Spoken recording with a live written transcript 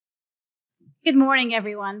Good morning,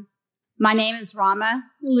 everyone. My name is Rama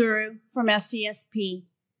Luru from SCSP.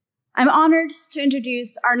 I'm honored to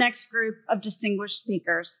introduce our next group of distinguished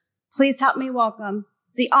speakers. Please help me welcome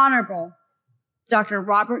the Honorable Dr.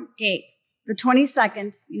 Robert Gates, the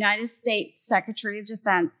 22nd United States Secretary of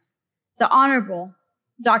Defense, the Honorable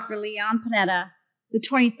Dr. Leon Panetta, the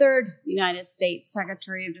 23rd United States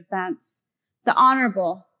Secretary of Defense, the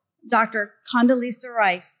Honorable Dr. Condoleezza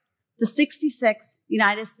Rice, the 66th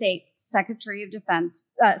United States Secretary of Defense,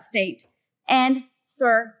 State, and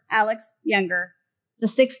Sir Alex Younger, the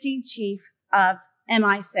 16th Chief of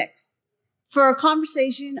MI6, for a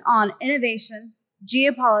conversation on innovation,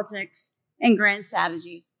 geopolitics, and grand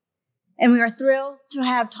strategy. And we are thrilled to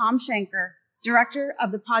have Thom Shanker, Director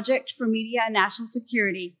of the Project for Media and National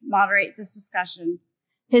Security, moderate this discussion.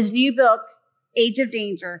 His new book, Age of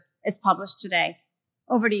Danger, is published today.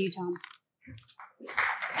 Over to you, Thom.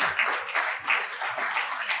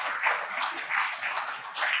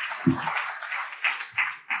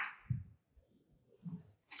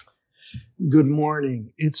 Good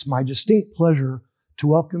morning. It's my distinct pleasure to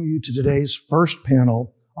welcome you to today's first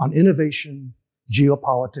panel on innovation,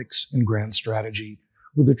 geopolitics, and grand strategy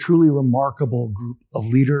with a truly remarkable group of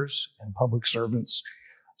leaders and public servants.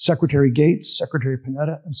 Secretary Gates, Secretary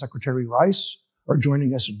Panetta, and Secretary Rice are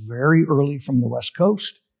joining us very early from the West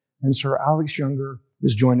Coast, and Sir Alex Younger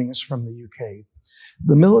is joining us from the UK.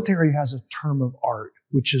 The military has a term of art,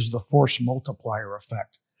 which is the force multiplier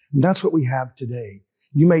effect, and that's what we have today.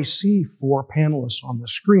 You may see 4 panelists on the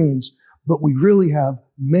screens, but we really have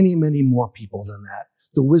many, many more people than that.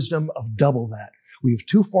 The wisdom of double that. We have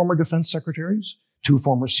 2 former defense secretaries, 2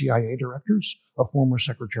 former CIA directors, a former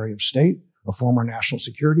Secretary of State, a former National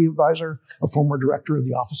Security Advisor, a former Director of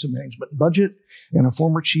the Office of Management and Budget, and a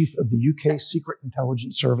former Chief of the UK Secret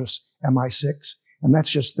Intelligence Service, MI6, and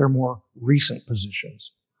that's just their more recent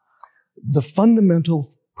positions. The fundamental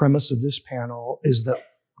premise of this panel is that,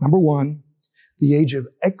 number one, the age of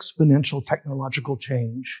exponential technological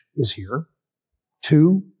change is here.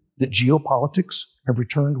 2, that geopolitics have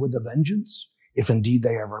returned with a vengeance, if indeed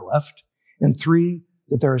they ever left. And 3,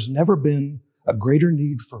 that there has never been a greater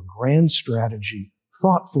need for grand strategy,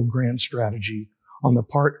 thoughtful grand strategy on the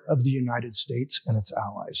part of the United States and its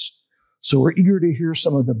allies. So we're eager to hear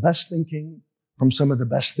some of the best thinking from some of the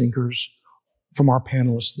best thinkers from our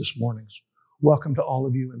panelists this morning. Welcome to all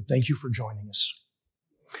of you, and thank you for joining us.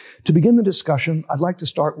 To begin the discussion, I'd like to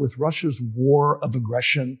start with Russia's war of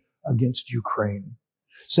aggression against Ukraine.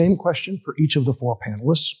 Same question for each of the 4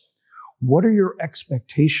 panelists. What are your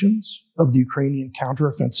expectations of the Ukrainian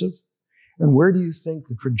counteroffensive? And where do you think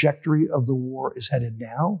the trajectory of the war is headed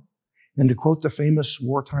now? And to quote the famous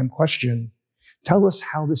wartime question, tell us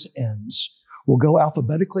how this ends. We'll go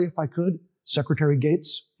alphabetically if I could. Secretary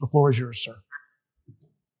Gates, the floor is yours, sir.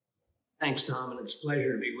 Thanks, Thom, and it's a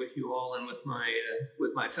pleasure to be with you all and with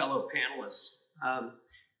my fellow panelists.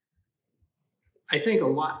 I think a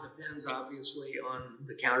lot depends, obviously, on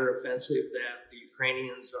the counteroffensive that the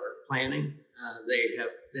Ukrainians are planning. They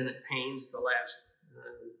have been at pains the last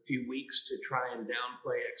few weeks to try and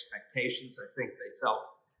downplay expectations. I think they felt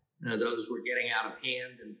those were getting out of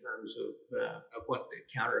hand in terms of what the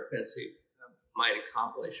counteroffensive might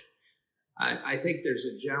accomplish. I think there's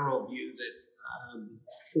a general view that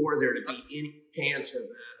for there to be any chance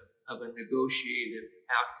of a negotiated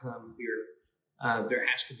outcome here, there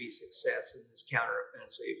has to be success in this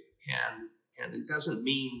counteroffensive. And it doesn't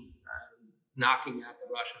mean knocking out the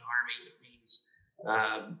Russian army. It means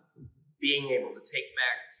being able to take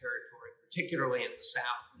back territory, particularly in the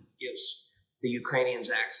south, and gives the Ukrainians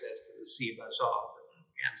access to the Sea of Azov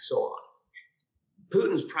and so on.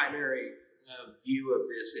 Putin's primary view of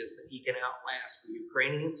this is that he can outlast the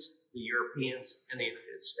Ukrainians, the Europeans, and the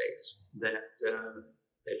United States. That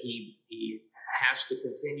he has to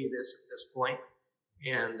continue this at this point,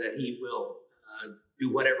 and that he will do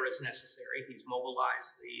whatever is necessary. He's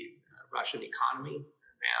mobilized the Russian economy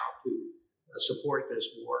now to support this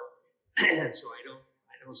war, and so I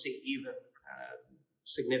don't see even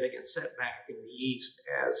significant setback in the East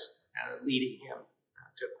as leading him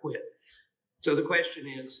to quit. So the question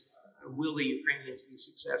is, will the Ukrainians be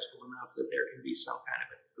successful enough that there can be some kind of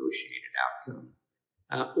a negotiated outcome?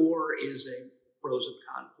 Or is a frozen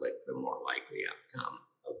conflict the more likely outcome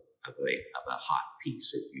of a hot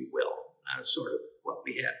peace, if you will, sort of what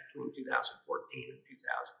we had between 2014 and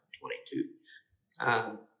 2022?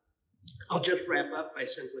 I'll just wrap up by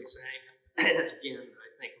simply saying, again, I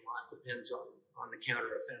think a lot depends on the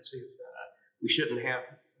counteroffensive. We shouldn't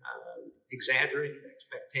have exaggerated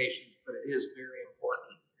expectations, but it is very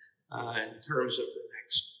important in terms of the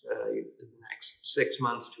next 6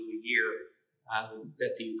 months to a year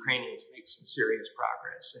that the Ukrainians make some serious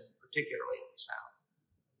progress, and particularly in the south.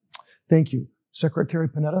 Thank you. Secretary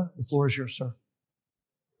Panetta, the floor is yours, sir.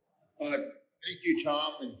 Thank you,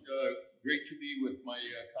 Thom, and great to be with my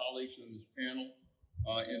colleagues on this panel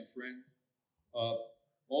and friend.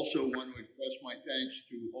 Also want to express my thanks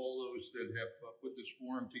to all those that have put this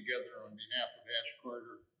forum together on behalf of Ash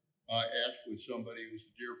Carter. Ash was somebody who was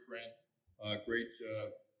a dear friend,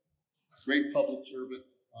 great public servant,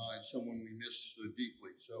 and someone we miss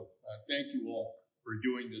deeply. So thank you all for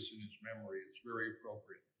doing this in his memory. It's very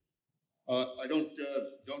appropriate. I don't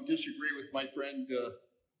disagree with my friend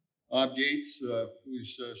Bob Gates,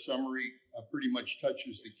 whose summary pretty much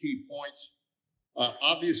touches the key points.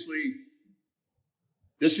 Obviously,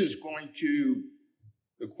 the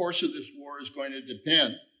course of this war is going to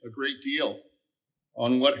depend a great deal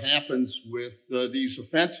on what happens with these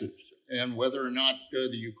offensives and whether or not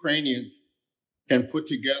the Ukrainians can put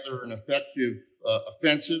together an effective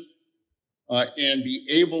offensive and be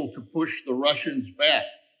able to push the Russians back.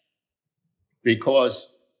 Because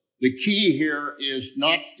the key here is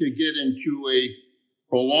not to get into a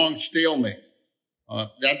prolonged stalemate.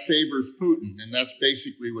 That favors Putin, and that's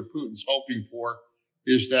basically what Putin's hoping for,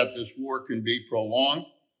 is that this war can be prolonged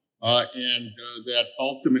and that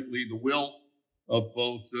ultimately the will of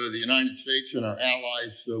both the United States and our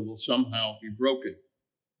allies will somehow be broken.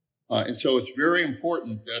 And so it's very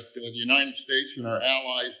important that the United States and our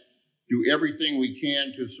allies do everything we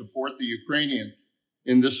can to support the Ukrainians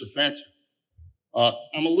in this offensive.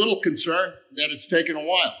 I'm a little concerned that it's taken a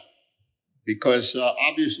while because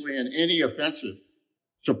obviously in any offensive,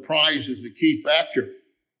 surprise is the key factor.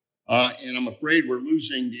 And I'm afraid we're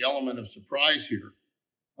losing the element of surprise here.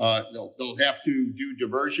 They'll have to do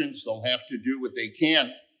diversions. They'll have to do what they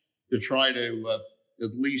can to try to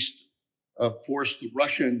at least force the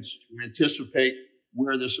Russians to anticipate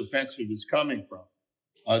where this offensive is coming from.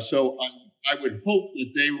 So I would hope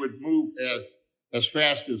that they would move as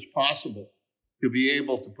fast as possible to be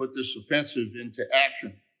able to put this offensive into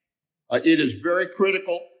action. It is very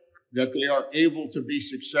critical that they are able to be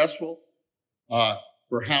successful.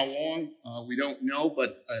 For how long, we don't know,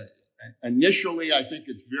 but initially I think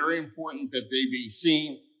it's very important that they be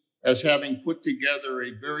seen as having put together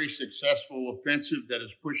a very successful offensive that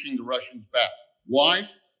is pushing the Russians back. Why?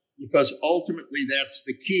 Because ultimately that's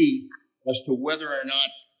the key as to whether or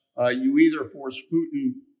not you either force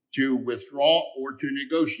Putin to withdraw or to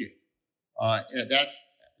negotiate. And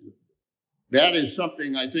that is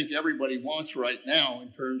something I think everybody wants right now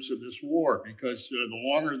in terms of this war, because the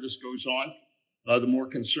longer this goes on, the more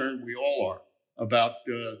concerned we all are about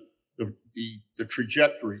the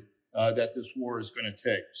trajectory that this war is going to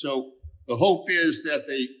take. So the hope is that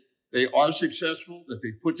they are successful, that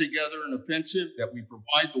they put together an offensive, that we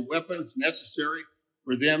provide the weapons necessary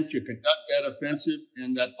for them to conduct that offensive,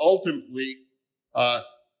 and that ultimately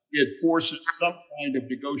it forces some kind of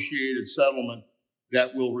negotiated settlement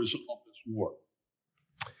that will resolve this war.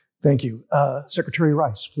 Thank you. Secretary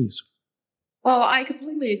Rice, please. Well, I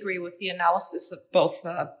completely agree with the analysis of both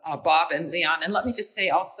Bob and Leon. And let me just say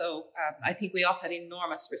also, I think we all had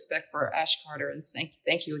enormous respect for Ash Carter, and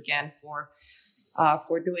thank you again for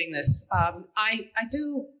doing this. I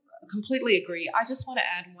do completely agree. I just want to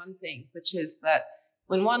add one thing, which is that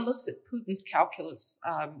when one looks at Putin's calculus,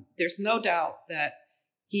 there's no doubt that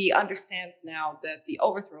he understands now that the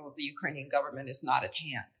overthrow of the Ukrainian government is not at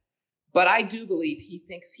hand. But I do believe he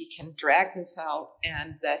thinks he can drag this out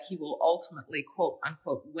and that he will ultimately, quote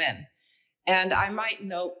unquote, win. And I might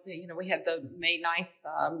note that, we had the May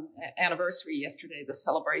 9th anniversary yesterday, the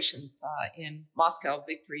celebrations in Moscow,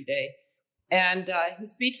 Victory Day. And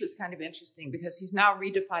his speech was kind of interesting because he's now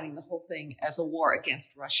redefining the whole thing as a war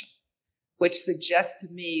against Russia, which suggests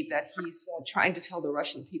to me that he's trying to tell the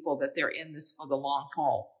Russian people that they're in this for the long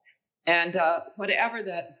haul. And whatever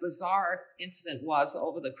that bizarre incident was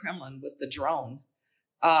over the Kremlin with the drone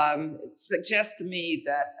suggests to me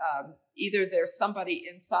that either there's somebody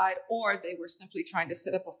inside or they were simply trying to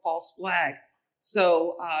set up a false flag.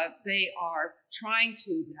 So they are trying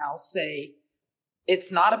to now say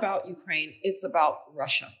it's not about Ukraine, it's about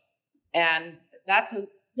Russia. And that's a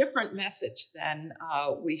different message than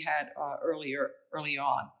we had early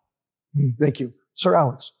on. Thank you. Sir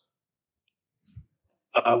Alex.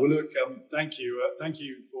 Well, look, thank you. Thank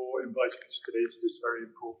you for inviting us today to this very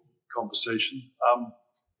important conversation.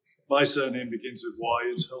 My surname begins with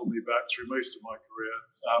Y. It's held me back through most of my career.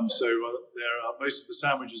 So most of the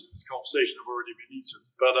sandwiches in this conversation have already been eaten.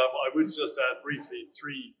 But I would just add briefly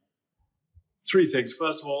three things.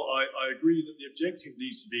 First of all, I agree that the objective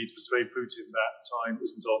needs to be to persuade Putin that time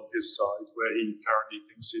isn't on his side, where he currently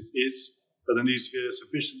thinks it is. But there needs to be a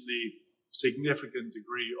sufficiently significant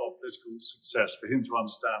degree of political success for him to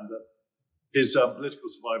understand that his political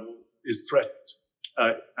survival is threatened.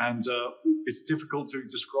 And it's difficult to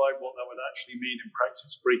describe what that would actually mean in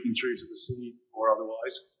practice, breaking through to the sea or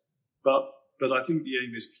otherwise. But I think the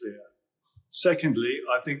aim is clear. Secondly,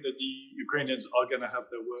 I think that the Ukrainians are going to have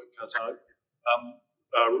their work cut out.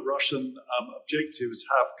 Russian objectives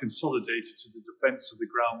have consolidated to the defense of the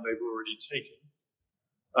ground they've already taken.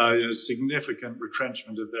 Significant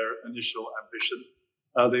retrenchment of their initial ambition.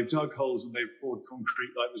 They've dug holes and they've poured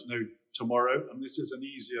concrete like there's no tomorrow, and this is an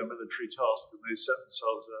easier military task than they set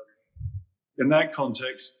themselves earlier. In that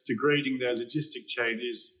context, degrading their logistic chain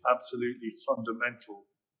is absolutely fundamental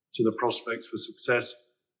to the prospects for success,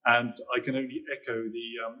 and I can only echo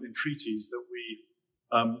the entreaties that we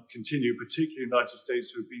continue, particularly the United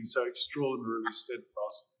States, who have been so extraordinarily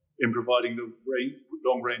steadfast in providing the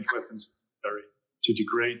long-range weapons necessary to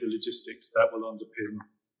degrade the logistics that will underpin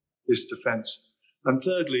this defense. And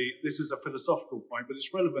thirdly, this is a philosophical point, but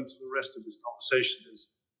it's relevant to the rest of this conversation,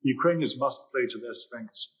 is Ukrainians must play to their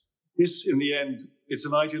strengths. This, in the end, it's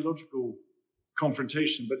an ideological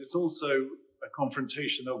confrontation, but it's also a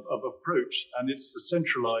confrontation of approach, and it's the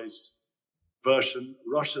centralized version,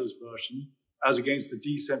 Russia's version, as against the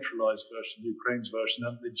decentralized version, Ukraine's version,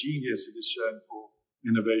 and the genius it has shown for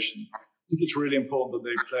innovation. I think it's really important that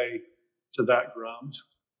they play to that ground.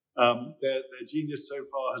 Their genius so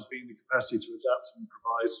far has been the capacity to adapt and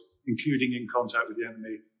improvise, including in contact with the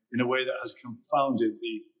enemy, in a way that has confounded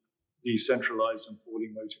the decentralized and poorly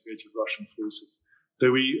motivated Russian forces.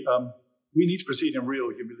 So we need to proceed in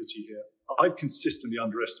real humility here. I've consistently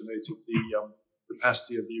underestimated the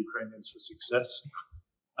capacity of the Ukrainians for success.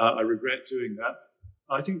 I regret doing that.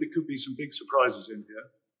 I think there could be some big surprises in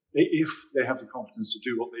here if they have the confidence to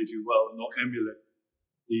do what they do well and not emulate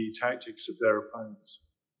the tactics of their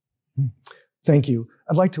opponents. Thank you.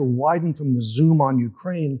 I'd like to widen from the zoom on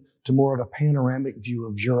Ukraine to more of a panoramic view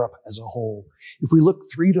of Europe as a whole. If we look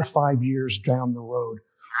 3 to 5 years down the road,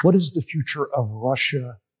 what does the future of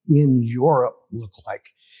Russia in Europe look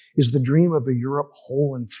like? Is the dream of a Europe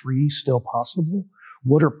whole and free still possible?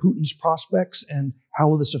 What are Putin's prospects, and how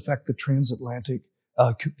will this affect the transatlantic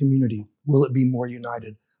community? Will it be more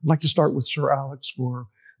united? I'd like to start with Sir Alex for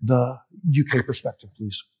the UK perspective,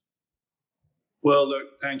 please. Well,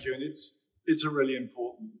 look, thank you. And it's a really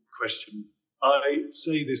important question. I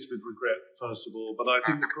say this with regret, first of all, but I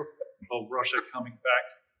think the prospect of Russia coming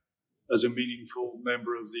back as a meaningful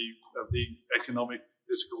member of the economic,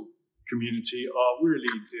 political community are really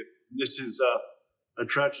dim. This is a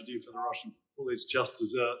tragedy for the Russian people. It's just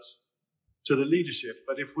desserts to the leadership.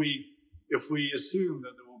 But if we assume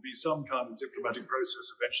that there will be some kind of diplomatic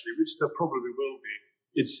process eventually, which there probably will be,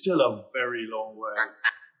 it's still a very long way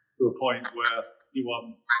to a point where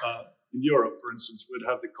anyone in Europe, for instance, would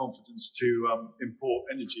have the confidence to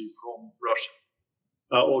import energy from Russia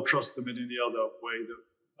or trust them in any other way that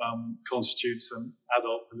constitutes an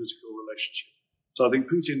adult political relationship. So I think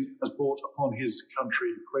Putin has brought upon his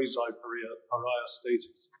country quasi-pariah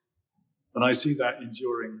status. And I see that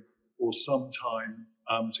enduring for some time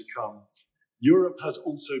to come. Europe has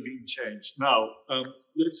also been changed. Now,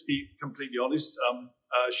 let's be completely honest.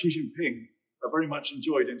 Xi Jinping very much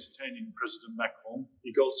enjoyed entertaining President Macron.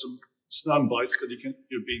 He got some sound bites that he had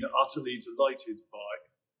been utterly delighted by,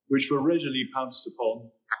 which were readily pounced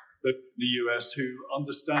upon the US, who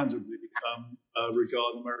understandably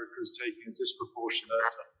regard America as taking a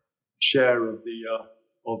disproportionate share of the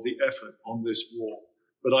effort on this war.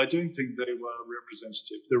 But I don't think they were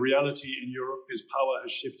representative. The reality in Europe is power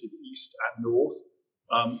has shifted east and north.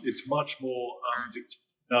 It's much more dictated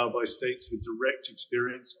now by states with direct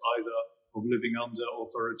experience, either of living under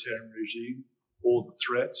authoritarian regime or the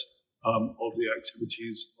threat of the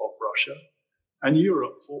activities of Russia. And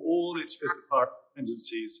Europe, for all its physical power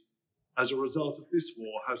tendencies, as a result of this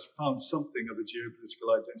war, has found something of a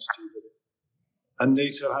geopolitical identity with it. And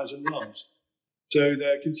NATO has enlarged. So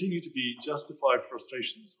there continue to be justified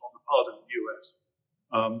frustrations on the part of the US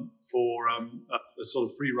for the sort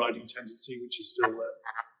of free-riding tendency which is still there.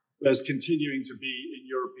 There's continuing to be in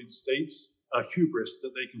European states a hubris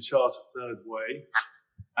that they can chart a third way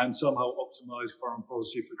and somehow optimize foreign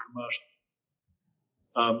policy for commercial,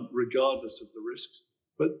 regardless of the risks.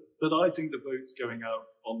 But I think the vote's going out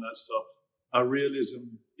on that stuff. Our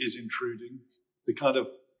realism is intruding. The kind of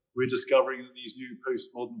we're discovering that these new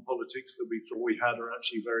postmodern politics that we thought we had are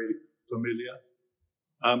actually very familiar,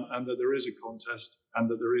 and that there is a contest and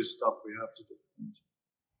that there is stuff we have to defend.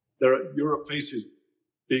 Europe faces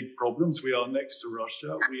big problems. We are next to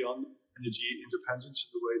Russia. We are energy independent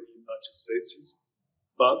in the way the United States is.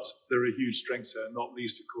 But there are huge strengths there, not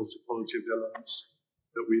least, of course, the quality of the alliance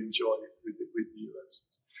that we enjoy with the US.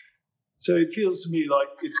 So it feels to me like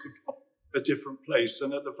it's become a different place.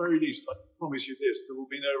 And at the very least, I promise you this, there will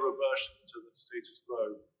be no reversion to the status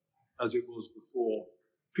quo as it was before.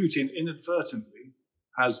 Putin inadvertently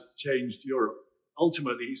has changed Europe.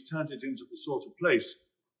 Ultimately, he's turned it into the sort of place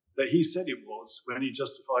that he said it was when he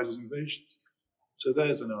justified his invasion. So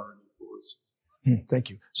there's an irony for us. Thank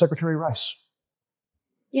you. Secretary Rice.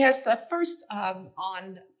 Yes, first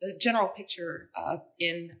on the general picture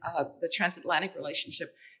in the transatlantic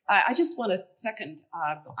relationship, I just want to second,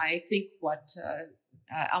 I think what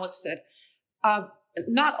Alex said.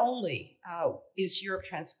 Not only is Europe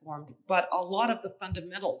transformed, but a lot of the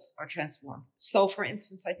fundamentals are transformed. So, for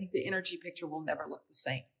instance, I think the energy picture will never look the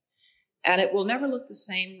same. And it will never look the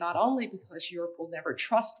same, not only because Europe will never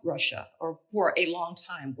trust Russia, or for a long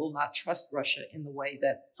time will not trust Russia in the way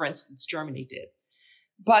that, for instance, Germany did,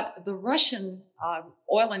 but the Russian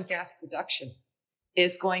oil and gas production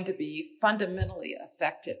is going to be fundamentally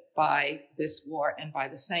affected by this war and by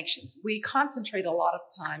the sanctions. We concentrate a lot of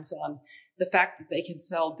times on the fact that they can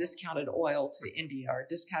sell discounted oil to India or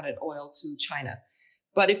discounted oil to China.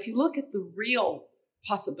 But if you look at the real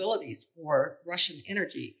possibilities for Russian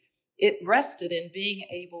energy, it rested in being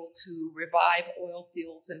able to revive oil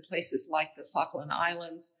fields in places like the Sakhalin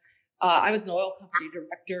Islands. I was an oil company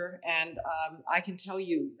director, and I can tell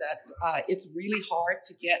you that it's really hard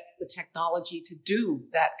to get the technology to do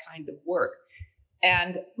that kind of work.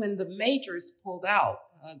 And when the majors pulled out,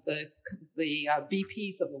 the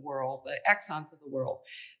BPs of the world, the Exxons of the world,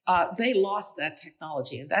 they lost that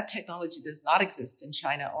technology. And that technology does not exist in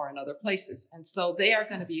China or in other places. And so they are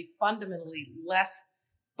going to be fundamentally less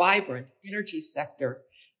vibrant energy sector.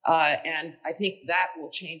 And I think that will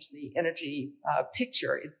change the energy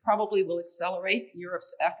picture. It probably will accelerate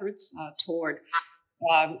Europe's efforts toward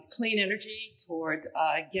clean energy, toward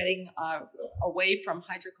getting away from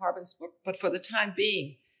hydrocarbons. But for the time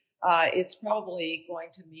being, it's probably going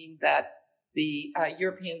to mean that the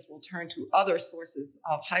Europeans will turn to other sources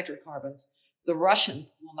of hydrocarbons. The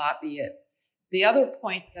Russians will not be it. The other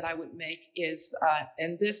point that I would make is,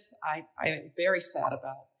 and this I am very sad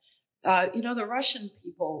about, the Russian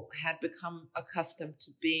people had become accustomed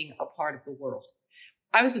to being a part of the world.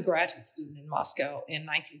 I was a graduate student in Moscow in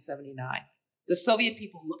 1979. The Soviet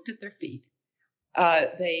people looked at their feet.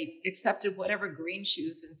 They accepted whatever green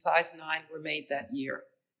shoes in size 9 were made that year.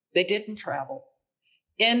 They didn't travel.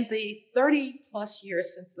 In the 30 plus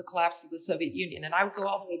years since the collapse of the Soviet Union, and I would go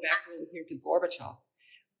all the way back over here to Gorbachev,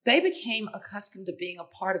 they became accustomed to being a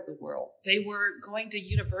part of the world. They were going to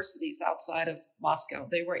universities outside of Moscow.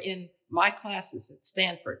 They were in my classes at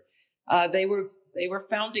Stanford. They were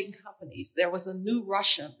founding companies. There was a new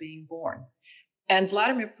Russia being born. And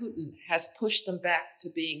Vladimir Putin has pushed them back to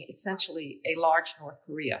being essentially a large North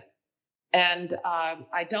Korea. And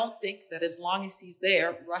I don't think that as long as he's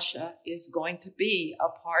there, Russia is going to be a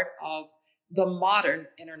part of the modern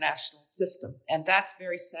international system. And that's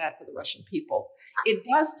very sad for the Russian people. It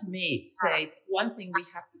does, to me, say one thing we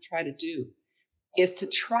have to try to do is to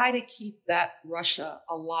try to keep that Russia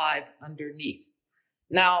alive underneath.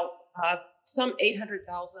 Now, some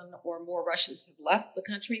 800,000 or more Russians have left the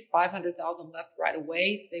country, 500,000 left right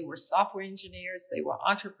away. They were software engineers, they were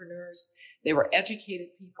entrepreneurs, they were educated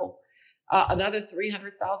people. Another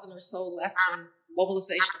 300,000 or so left when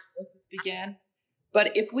mobilization forces began.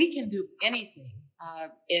 But if we can do anything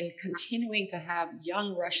in continuing to have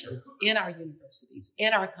young Russians in our universities,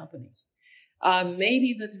 in our companies,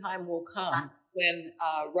 maybe the time will come when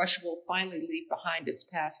Russia will finally leave behind its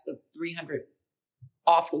past of 300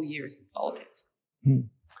 awful years of politics.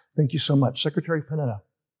 Thank you so much. Secretary Panetta.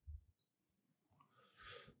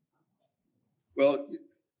 Well,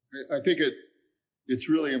 I think it's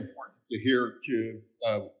really important to hear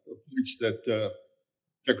the points that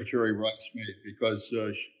Secretary Rice made, because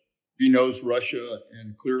he knows Russia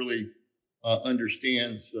and clearly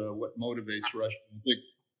understands what motivates Russia. I think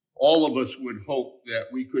all of us would hope that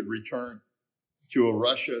we could return to a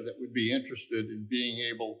Russia that would be interested in being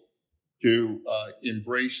able to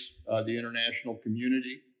embrace the international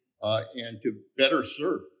community and to better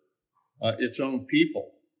serve its own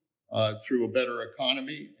people through a better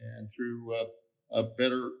economy and through a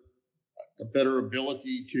better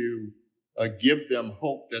ability to give them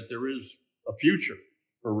hope that there is a future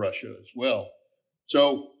for Russia as well.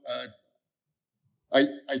 So I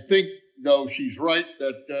think, though, she's right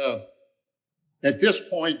that at this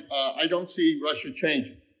point, I don't see Russia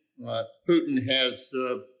changing. Putin has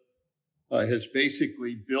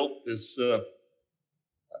basically built this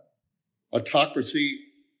autocracy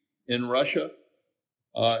in Russia.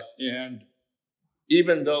 And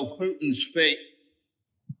even though Putin's fate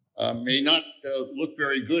may not look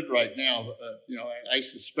very good right now. I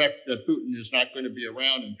suspect that Putin is not going to be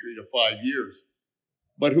around in 3 to 5 years.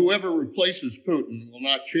 But whoever replaces Putin will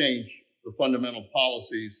not change the fundamental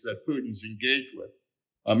policies that Putin's engaged with.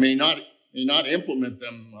 May not implement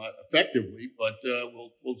them effectively, but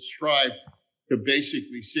will strive to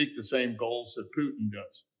basically seek the same goals that Putin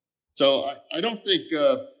does. So I don't think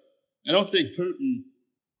Putin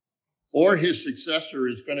or his successor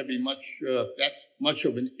is going to be that much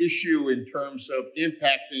of an issue in terms of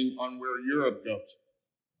impacting on where Europe goes.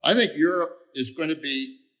 I think Europe is going to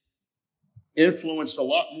be influenced a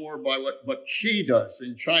lot more by what Xi does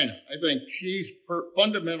in China. I think Xi's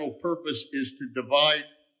fundamental purpose is to divide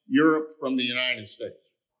Europe from the United States.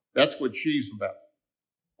 That's what Xi's about.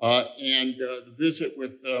 And the visit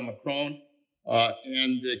with Macron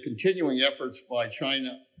and the continuing efforts by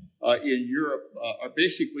China in Europe are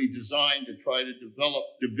basically designed to try to develop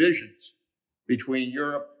divisions between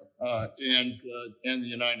Europe and the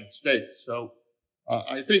United States. So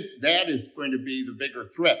I think that is going to be the bigger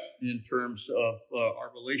threat in terms of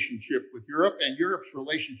our relationship with Europe and Europe's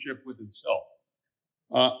relationship with itself.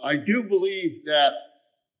 I do believe that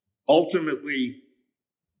ultimately,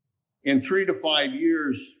 in 3 to 5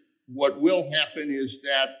 years, what will happen is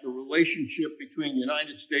that the relationship between the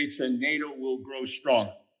United States and NATO will grow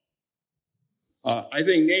stronger. I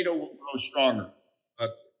think NATO will grow stronger.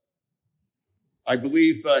 I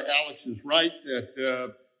believe Alex is right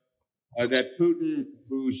that Putin,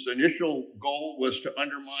 whose initial goal was to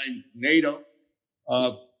undermine NATO,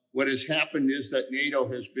 what has happened is that NATO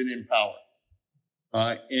has been empowered.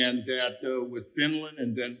 And that with Finland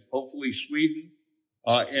and then hopefully Sweden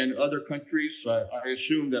and other countries, I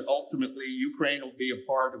assume that ultimately Ukraine will be a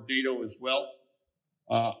part of NATO as well.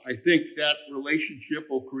 I think that relationship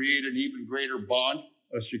will create an even greater bond,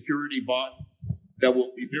 a security bond that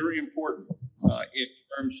will be very important in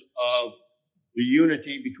terms of the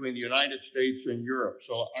unity between the United States and Europe.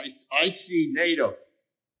 So I see NATO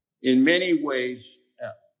in many ways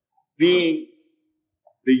being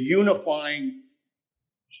the unifying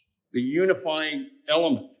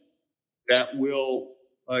element that will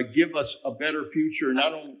give us a better future,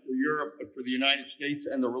 not only for Europe, but for the United States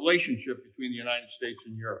and the relationship between the United States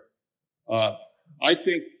and Europe. I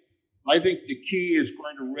think the key is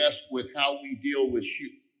going to rest with how we deal with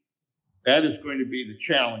Xi. That is going to be the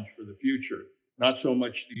challenge for the future, not so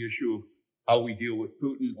much the issue of how we deal with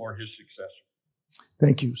Putin or his successor.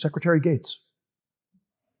 Thank you. Secretary Gates.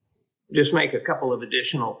 Just make a couple of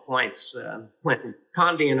additional points. When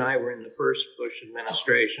Condi and I were in the first Bush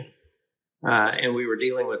administration, and we were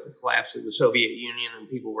dealing with the collapse of the Soviet Union, and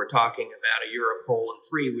people were talking about a Europe whole and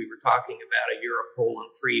free, we were talking about a Europe whole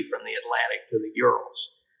and free from the Atlantic to the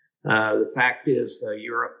Urals. The fact is,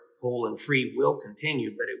 Europe whole and free will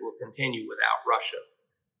continue, but it will continue without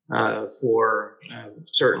Russia for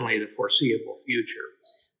certainly the foreseeable future.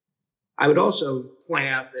 I would also point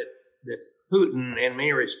out that Putin, in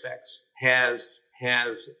many respects, has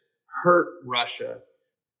hurt Russia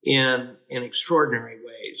in extraordinary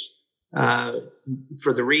ways.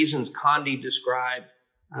 For the reasons Condi described,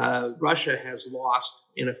 Russia has lost,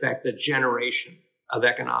 in effect, a generation of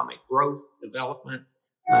economic growth, development.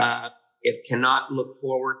 It cannot look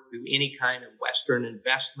forward to any kind of Western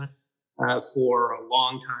investment for a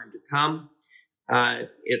long time to come.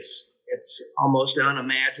 It's almost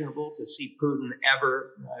unimaginable to see Putin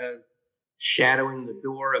ever shadowing the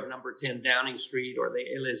door of number 10 Downing Street or the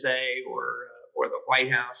Elysee or the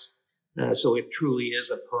White House. So it truly is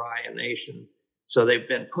a pariah nation. So they've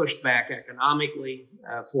been pushed back economically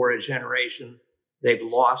for a generation. They've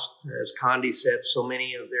lost, as Condi said, so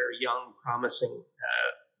many of their young, promising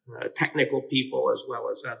technical people as well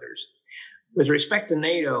as others. With respect to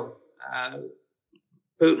NATO,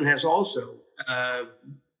 Putin has also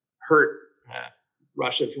hurt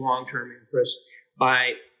Russia's long-term interests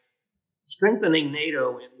by strengthening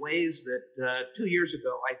NATO in ways that 2 years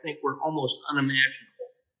ago I think were almost unimaginable.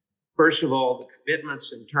 First of all, the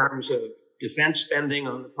commitments in terms of defense spending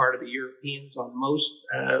on the part of the Europeans on most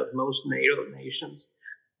NATO nations,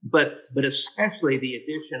 but especially the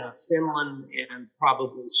addition of Finland and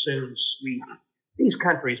probably soon Sweden. These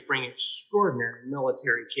countries bring extraordinary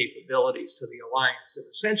military capabilities to the alliance and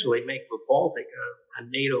essentially make the Baltic a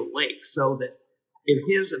NATO lake, so that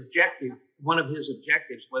if one of his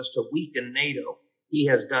objectives was to weaken NATO, he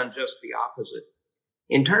has done just the opposite.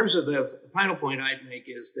 In terms of the final point I'd make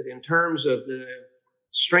is that in terms of the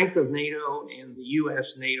strength of NATO and the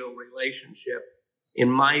U.S.-NATO relationship, in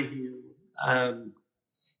my view,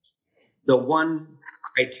 the one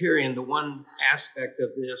criterion, the one aspect of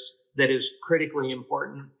this that is critically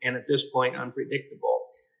important and at this point unpredictable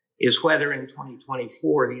is whether in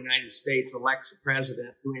 2024 the United States elects a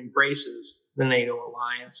president who embraces the NATO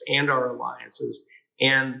alliance and our alliances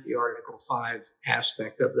and the Article 5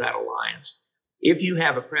 aspect of that alliance. If you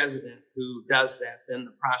have a president who does that, then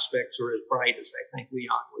the prospects are as bright as I think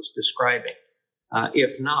Leon was describing.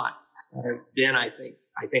 If not, then I think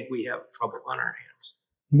we have trouble on our hands.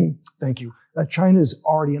 Thank you. China's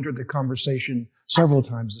already entered the conversation several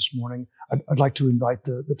times this morning. I'd like to invite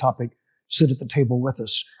the topic sit at the table with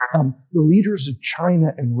us. The leaders of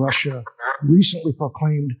China and Russia recently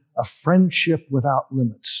proclaimed a friendship without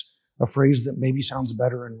limits, a phrase that maybe sounds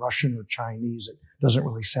better in Russian or Chinese. It doesn't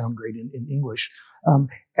really sound great in English.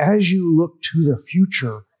 As you look to the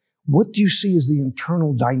future, what do you see as the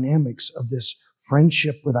internal dynamics of this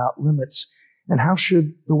friendship without limits? And how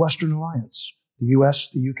should the Western Alliance, the US,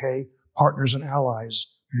 the UK, partners and allies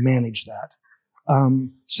manage that?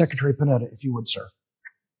 Secretary Panetta, if you would, sir.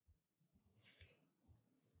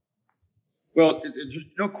 Well, there's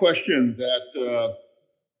no question that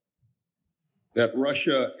that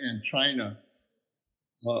Russia and China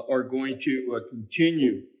are going to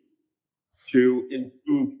continue to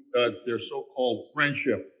improve their so-called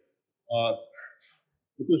friendship. But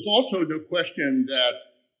there's also no question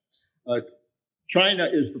that China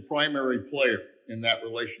is the primary player in that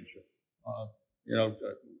relationship.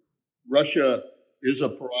 Russia is a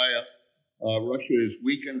pariah. Russia is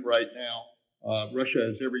weakened right now. Russia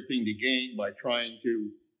has everything to gain by trying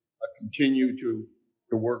to continue to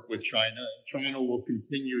work with China. And China will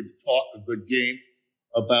continue to talk a good game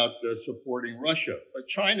about supporting Russia. But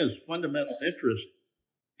China's fundamental interest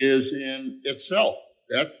is in itself.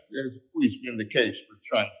 That has always been the case for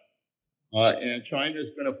China. And China is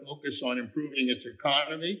going to focus on improving its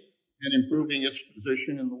economy and improving its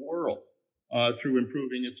position in the world through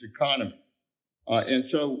improving its economy. And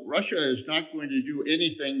so Russia is not going to do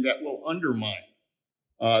anything that will undermine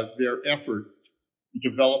their effort to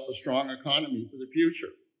develop a strong economy for the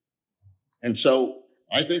future. And so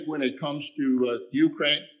I think when it comes to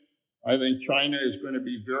Ukraine, I think China is going to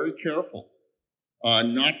be very careful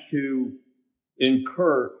not to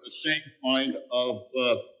incur the same kind of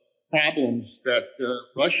problems that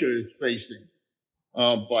Russia is facing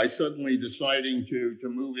by suddenly deciding to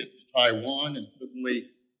move into Taiwan and suddenly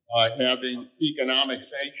having economic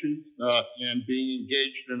sanctions and being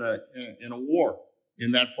engaged in a war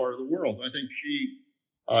in that part of the world. I think she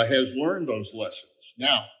has learned those lessons.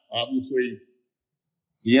 Now, obviously,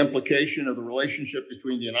 the implication of the relationship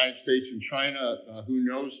between the United States and China, who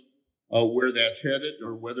knows where that's headed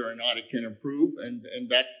or whether or not it can improve, and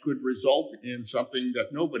that could result in something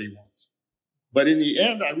that nobody wants. But in the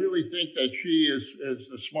end, I really think that she is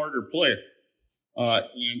a smarter player.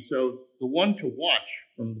 And so the one to watch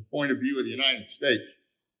from the point of view of the United States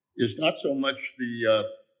is not so much the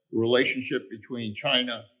relationship between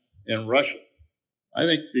China and Russia. I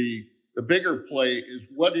think the bigger play is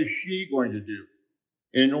what is she going to do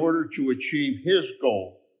in order to achieve his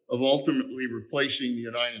goal of ultimately replacing the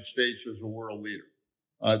United States as a world leader.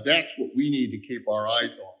 That's what we need to keep our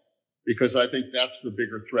eyes on, because I think that's the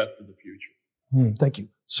bigger threat for the future. Thank you.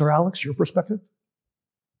 Sir Alex, your perspective?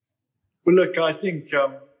 Well, look, I think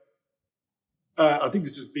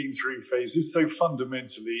this has been through phases. So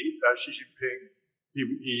fundamentally, Xi Jinping,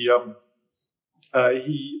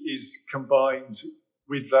 he is combined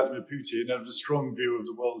with Vladimir Putin and a strong view of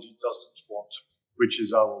the world he doesn't want, which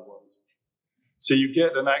is our world. So you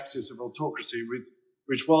get an axis of autocracy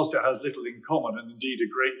which, whilst it has little in common and indeed a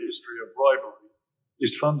great history of rivalry,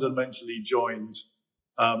 is fundamentally joined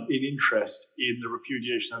in interest in the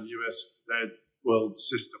repudiation of the US-led world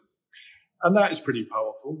system. And that is pretty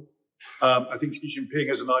powerful. I think Xi Jinping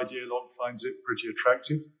as an ideologue finds it pretty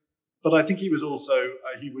attractive. But I think he was also,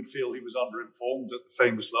 he would feel he was underinformed at the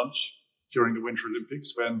famous lunch during the Winter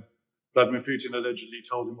Olympics when Vladimir Putin allegedly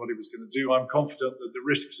told him what he was going to do. I'm confident that the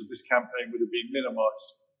risks of this campaign would have been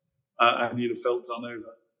minimized and he'd have felt done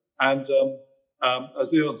over. And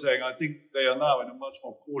as Leon's saying, I think they are now in a much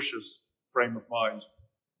more cautious frame of mind.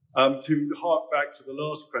 To hark back to the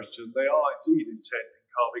last question, they are indeed intent in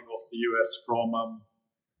carving off the US from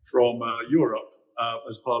Europe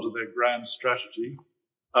as part of their grand strategy.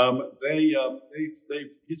 They've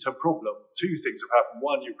hit a problem. Two things have happened.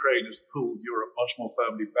 One, Ukraine has pulled Europe much more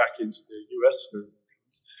firmly back into the US movement.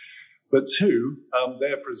 But two,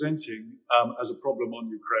 they're presenting as a problem on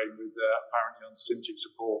Ukraine with their apparently unstinted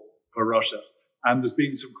support for Russia. And there's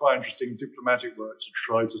been some quite interesting diplomatic work to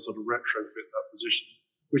try to sort of retrofit that position,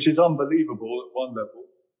 which is unbelievable at one level,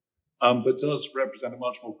 but does represent a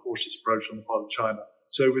much more cautious approach on the part of China.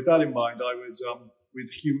 So with that in mind, I would,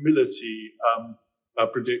 with humility,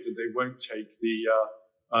 predict that they won't take the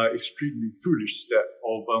extremely foolish step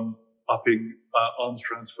of upping arms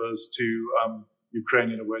transfers to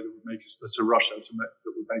Ukraine in a way that would make to Russia that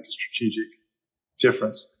would make a strategic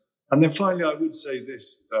difference. And then finally, I would say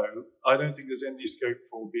this, though. I don't think there's any scope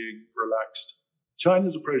for being relaxed.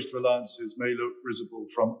 China's approach to alliances may look risible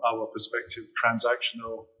from our perspective,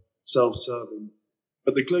 transactional, self-serving,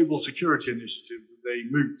 but the Global Security Initiative that they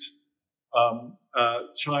moot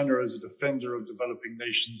China as a defender of developing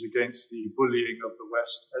nations against the bullying of the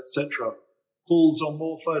West, etc., falls on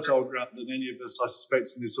more fertile ground than any of us, I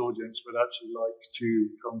suspect, in this audience would actually like to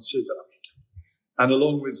consider. And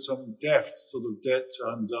along with some deft sort of debt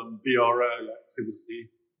and BRL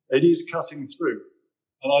activity, it is cutting through.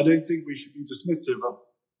 And I don't think we should be dismissive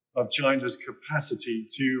of China's capacity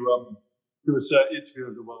to assert its view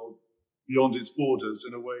of the world beyond its borders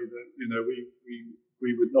in a way that,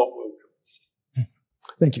 we would not welcome.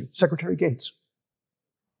 Thank you. Secretary Gates.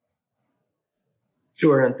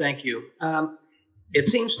 Sure, and thank you. It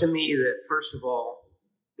seems to me that, first of all,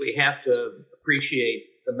 we have to appreciate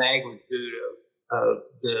the magnitude of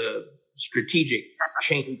the strategic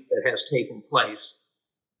change that has taken place.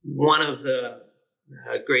 One of the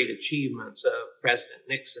great achievements of President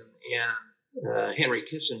Nixon and Henry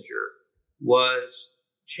Kissinger was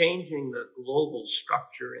changing the global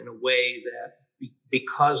structure in a way that,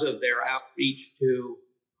 because of their outreach to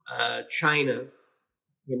China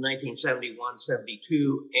in 1971,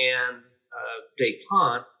 72, and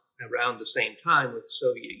detente around the same time with the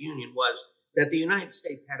Soviet Union, was that the United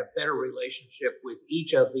States had a better relationship with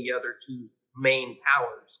each of the other two main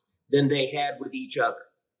powers than they had with each other.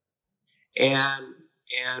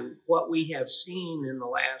 And what we have seen in the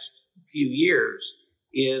last few years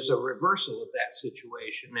is a reversal of that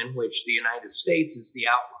situation in which the United States is the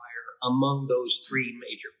outlier among those three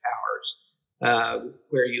major powers,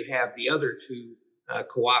 where you have the other two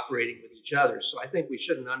cooperating with each other. So I think we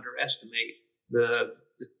shouldn't underestimate the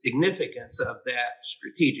significance of that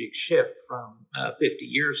strategic shift from 50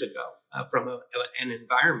 years ago, from an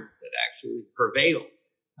environment that actually prevailed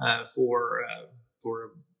for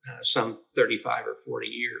some 35 or 40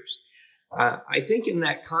 years. I think in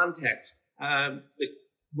that context,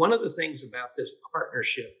 one of the things about this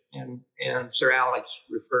partnership, and Sir Alex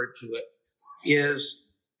referred to it, is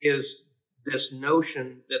this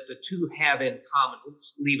notion that the two have in common.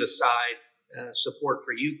 Let's leave aside support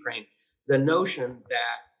for Ukraine. The notion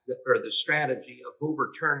that, or the strategy of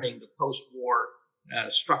overturning the post-war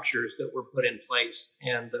structures that were put in place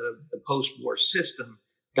and the post-war system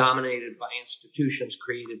dominated by institutions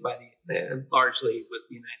created by largely with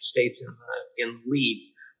the United States in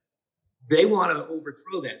lead. They want to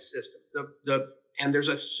overthrow that system. And there's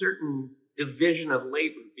a certain division of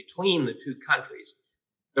labor between the two countries.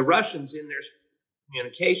 The Russians, in their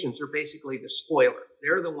communications, are basically the spoiler.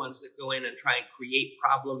 They're the ones that go in and try and create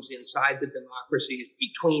problems inside the democracies,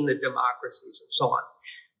 between the democracies, and so on.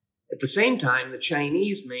 At the same time, the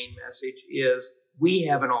Chinese main message is we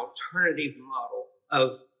have an alternative model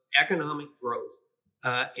of economic growth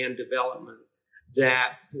and development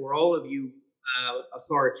that, for all of you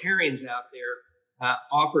authoritarians out there,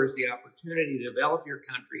 offers the opportunity to develop your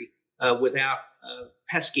country without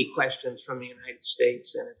pesky questions from the United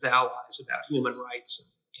States and its allies about human rights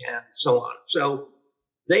and so on. So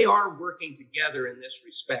they are working together in this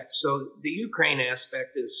respect. So the Ukraine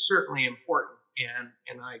aspect is certainly important.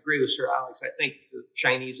 And I agree with Sir Alex. I think the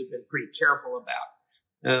Chinese have been pretty careful about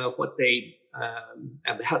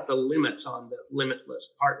about the limits on the limitless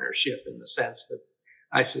partnership, in the sense that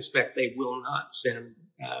I suspect they will not send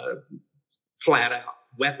flat out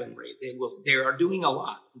weaponry. They are doing a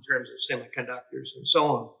lot in terms of semiconductors and so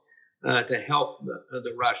on to help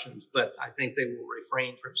the Russians, but I think they will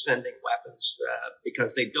refrain from sending weapons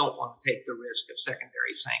because they don't want to take the risk of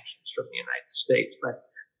secondary sanctions from the United States.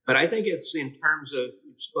 But I think it's, in terms of,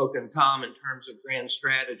 you've spoken, Thom, in terms of grand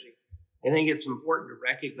strategy, I think it's important to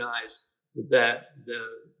recognize that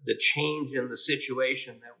the change in the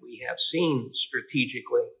situation that we have seen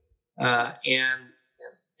strategically,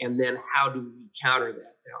 and then how do we counter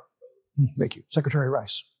that down the road? Thank you. Secretary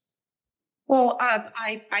Rice. Well,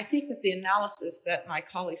 I think that the analysis that my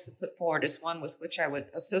colleagues have put forward is one with which I would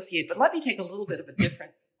associate, but let me take a little bit of a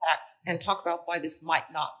different tack and talk about why this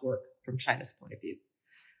might not work from China's point of view.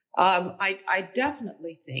 I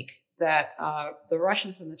definitely think that the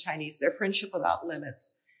Russians and the Chinese, their friendship without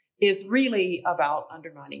limits, is really about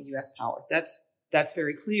undermining U.S. power. That's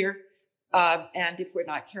very clear. And if we're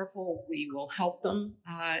not careful, we will help them.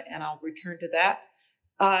 And I'll return to that.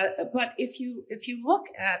 But if you look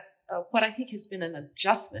at what I think has been an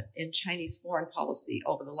adjustment in Chinese foreign policy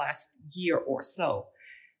over the last year or so,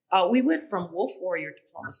 We went from wolf warrior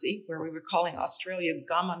diplomacy, where we were calling Australia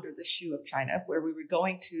gum under the shoe of China, where we were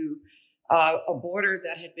going to a border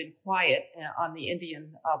that had been quiet on the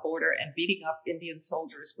Indian border and beating up Indian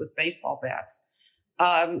soldiers with baseball bats,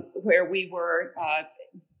 where we were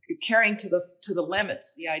carrying to the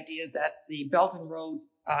limits the idea that the Belt and Road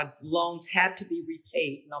loans had to be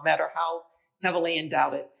repaid, no matter how heavily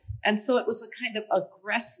endowed. And so it was a kind of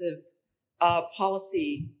aggressive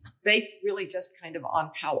policy based really just kind of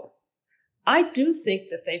on power. I do think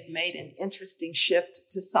that they've made an interesting shift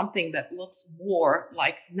to something that looks more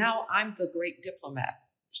like, now I'm the great diplomat,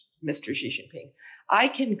 Mr. Xi Jinping. I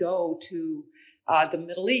can go to the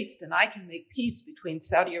Middle East and I can make peace between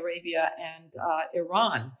Saudi Arabia and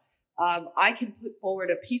Iran. I can put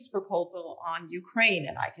forward a peace proposal on Ukraine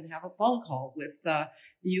and I can have a phone call with the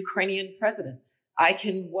Ukrainian president. I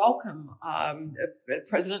can welcome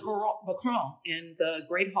President Macron in the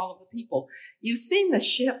Great Hall of the People. You've seen the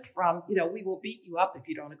shift from, we will beat you up if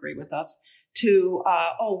you don't agree with us, to,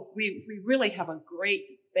 we really have a great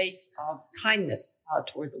face of kindness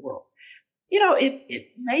toward the world. It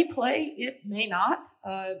may play, it may not,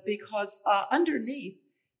 because underneath,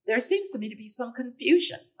 there seems to me to be some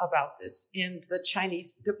confusion about this in the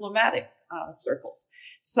Chinese diplomatic circles.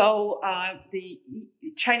 So the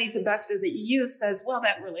Chinese ambassador to the EU says, well,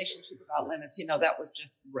 that relationship without limits, that was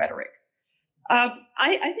just rhetoric.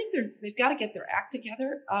 I think they've got to get their act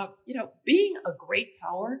together. Being a great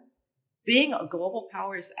power, being a global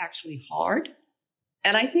power is actually hard.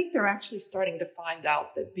 And I think they're actually starting to find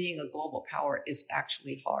out that being a global power is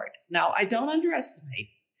actually hard. Now, I don't underestimate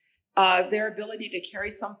their ability to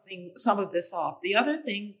carry some of this off. The other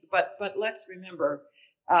thing, but let's remember,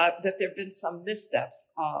 that there have been some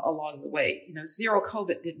missteps along the way. Zero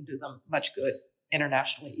COVID didn't do them much good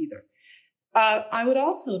internationally either. I would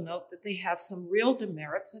also note that they have some real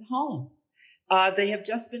demerits at home. They have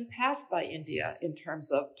just been passed by India in terms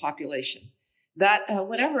of population. That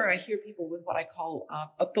whenever I hear people with what I call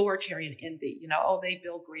authoritarian envy, they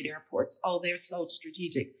build great airports. Oh, they're so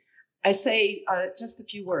strategic. I say just a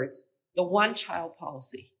few words, the one-child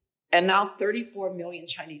policy. And now 34 million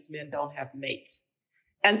Chinese men don't have mates.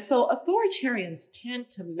 And so authoritarians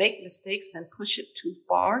tend to make mistakes and push it too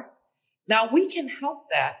far. Now, we can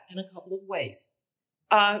help that in a couple of ways.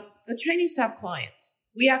 The Chinese have clients.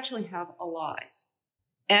 We actually have allies.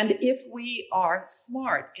 And if we are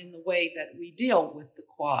smart in the way that we deal with the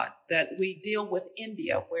Quad, that we deal with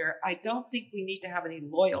India, where I don't think we need to have any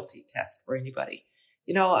loyalty test for anybody.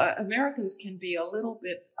 Americans can be a little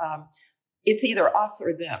bit, it's either us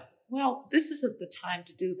or them. Well, this isn't the time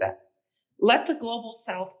to do that. Let the global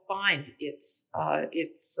South find its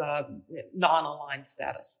non-aligned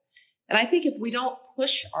status. And I think if we don't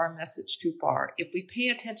push our message too far, if we pay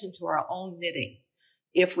attention to our own knitting,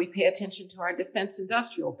 if we pay attention to our defense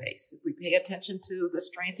industrial base, if we pay attention to the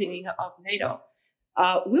strengthening of NATO,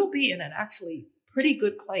 we'll be in an actually pretty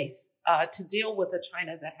good place to deal with a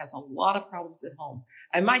China that has a lot of problems at home.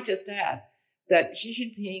 I might just add that Xi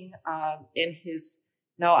Jinping,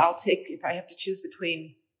 I'll take, if I have to choose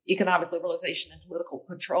between economic liberalization and political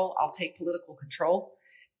control, I'll take political control.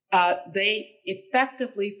 They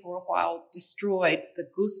effectively, for a while, destroyed the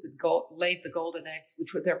goose that laid the golden eggs,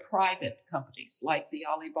 which were their private companies, like the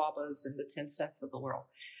Alibabas and the Tencents of the world.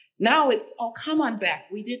 Now it's, oh, come on back.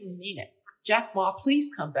 We didn't mean it. Jack Ma, please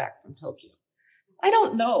come back from Tokyo. I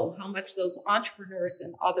don't know how much those entrepreneurs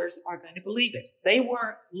and others are going to believe it. They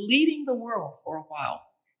were leading the world for a while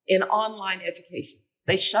in online education.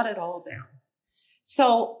 They shut it all down.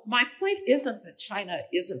 So my point isn't that China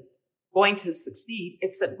isn't going to succeed.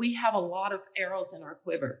 It's that we have a lot of arrows in our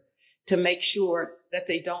quiver to make sure that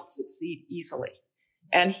they don't succeed easily.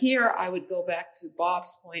 And here I would go back to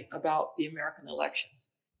Bob's point about the American elections.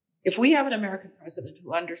 If we have an American president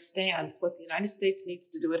who understands what the United States needs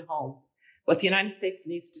to do at home, what the United States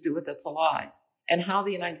needs to do with its allies, and how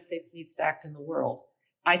the United States needs to act in the world,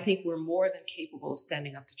 I think we're more than capable of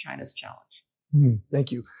standing up to China's challenge.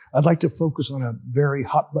 Thank you. I'd like to focus on a very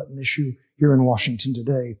hot button issue here in Washington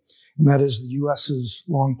today, and that is the U.S.'s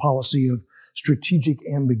long policy of strategic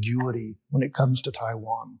ambiguity when it comes to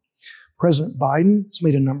Taiwan. President Biden has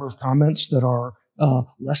made a number of comments that are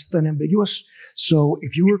less than ambiguous. So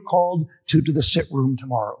if you were called to the sit room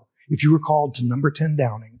tomorrow, if you were called to number 10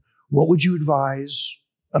 Downing, what would you advise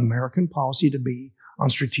American policy to be on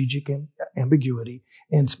strategic ambiguity?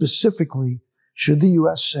 And specifically, should the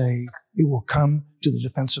U.S. say it will come to the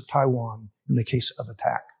defense of Taiwan in the case of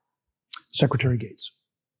attack? Secretary Gates.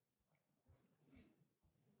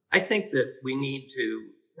 I think that we need to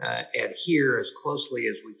adhere as closely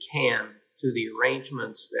as we can to the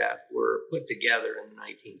arrangements that were put together in the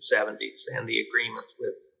 1970s and the agreements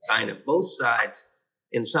with China. Both sides,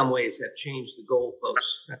 in some ways, have changed the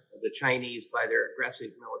goalposts. The Chinese by their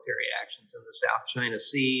aggressive military actions in the South China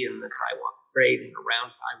Sea and the Taiwan Strait and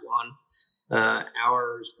around Taiwan.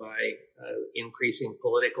 Ours by increasing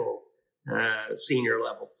political, senior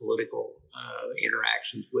level political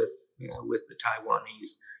interactions with the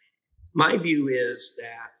Taiwanese. My view is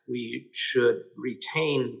that we should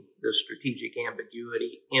retain the strategic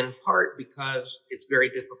ambiguity, in part because it's very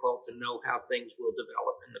difficult to know how things will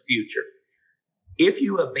develop in the future. If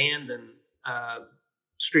you abandon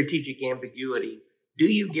strategic ambiguity, do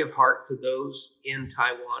you give heart to those in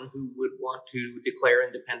Taiwan who would want to declare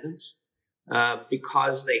independence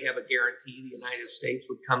because they have a guarantee the United States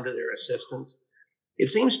would come to their assistance? It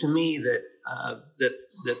seems to me that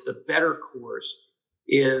that the better course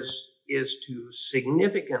is to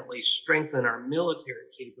significantly strengthen our military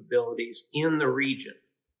capabilities in the region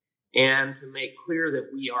and to make clear that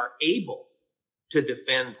we are able to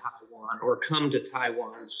defend Taiwan or come to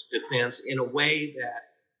Taiwan's defense in a way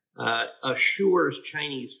that assures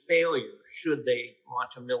Chinese failure should they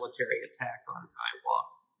launch a military attack on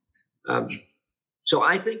Taiwan. So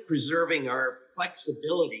I think preserving our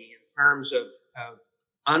flexibility in terms of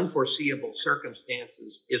unforeseeable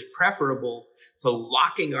circumstances is preferable to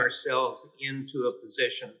locking ourselves into a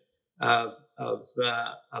position of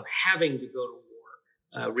having to go to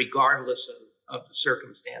war, regardless of the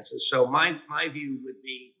circumstances. So my view would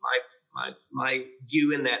be my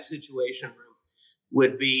view in that situation room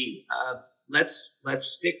would be let's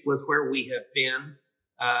stick with where we have been.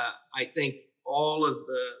 I think all of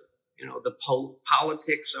the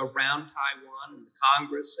politics around Taiwan and the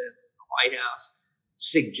Congress and the White House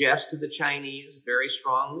suggest to the Chinese very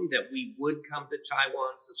strongly that we would come to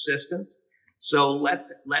Taiwan's assistance. So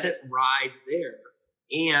let it ride there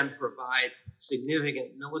and provide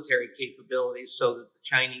significant military capabilities so that the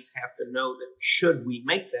Chinese have to know that should we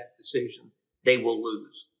make that decision, they will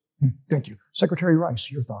lose. Thank you. Secretary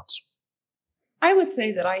Rice, your thoughts? I would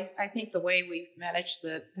say that I think the way we've managed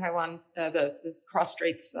the Taiwan, this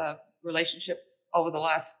cross-straits relationship over the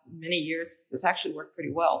last many years has actually worked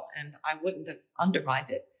pretty well, and I wouldn't have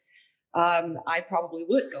undermined it. I probably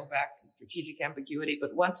would go back to strategic ambiguity,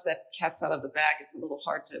 but once that cat's out of the bag, it's a little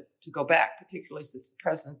hard to go back, particularly since the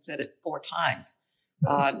president said it 4 times,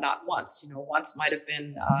 not once. Once might have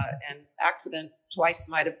been an accident, twice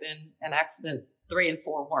might have been an accident, 3 and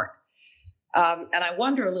 4 weren't. And I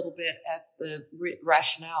wonder a little bit at the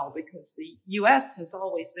rationale, because the U.S. has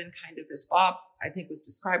always been kind of, as Bob, I think, was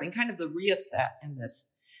describing, kind of the rheostat in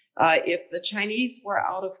this. If the Chinese were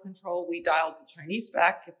out of control, we dialed the Chinese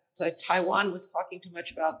back. If Taiwan was talking too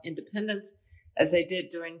much about independence, as they did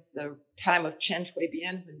during the time of Chen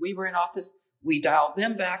Shui-bian when we were in office, we dialed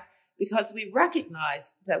them back because we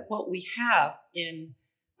recognize that what we have in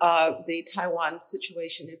the Taiwan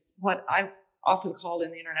situation is what I often call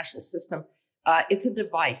in the international system, it's a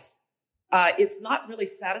device. It's not really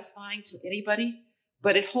satisfying to anybody,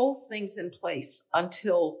 but it holds things in place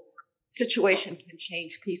until situation can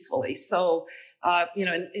change peacefully. So,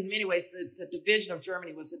 in many ways, the division of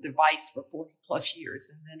Germany was a device for 40 plus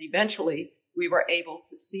years. And then eventually we were able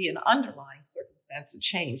to see an underlying circumstance that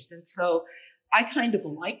changed. And so I kind of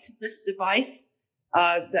liked this device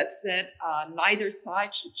that said neither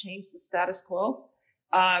side should change the status quo.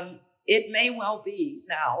 It may well be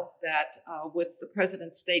now that with the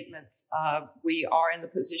president's statements, we are in the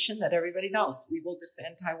position that everybody knows we will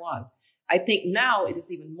defend Taiwan. I think now it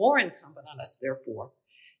is even more incumbent on us, therefore,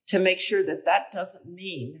 to make sure that that doesn't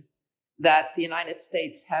mean that the United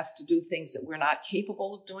States has to do things that we're not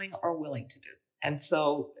capable of doing or willing to do. And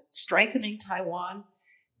so strengthening Taiwan,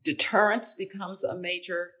 deterrence becomes a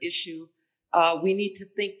major issue. We need to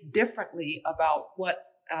think differently about what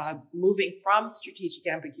moving from strategic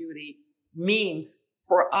ambiguity means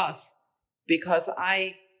for us, because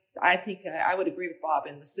I think I would agree with Bob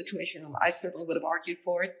in the situation. I certainly would have argued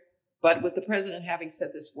for it, but with the president having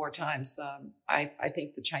said this 4 times, I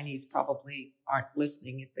think the Chinese probably aren't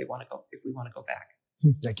listening if we want to go back.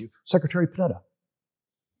 Thank you. Secretary Panetta.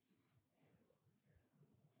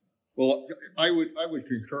 Well, I would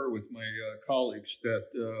concur with my colleagues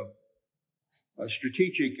that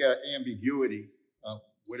strategic ambiguity,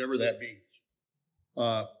 whatever that means,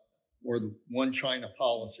 or the one China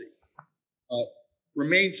policy,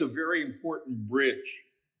 remains a very important bridge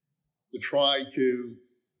to try to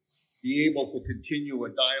be able to continue a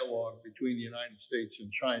dialogue between the United States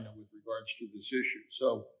and China with regards to this issue.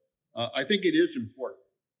 So I think it is important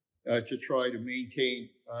to try to maintain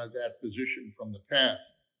that position from the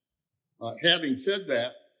past. Having said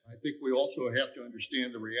that, I think we also have to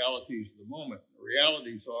understand the realities of the moment. The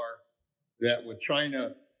realities are that with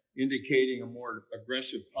China indicating a more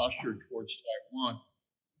aggressive posture towards Taiwan,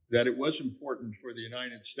 that it was important for the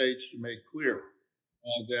United States to make clear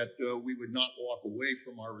that we would not walk away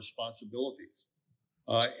from our responsibilities.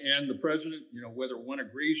 And the president, whether one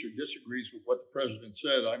agrees or disagrees with what the president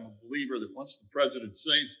said, I'm a believer that once the president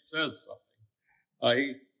says something,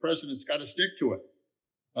 the president's got to stick to it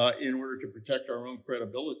in order to protect our own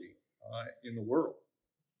credibility in the world.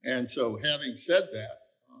 And so having said that,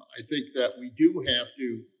 I think that we do have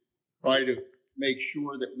to try to make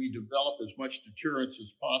sure that we develop as much deterrence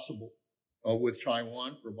as possible with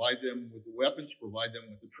Taiwan, provide them with the weapons, provide them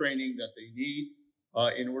with the training that they need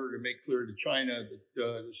in order to make clear to China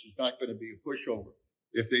that this is not going to be a pushover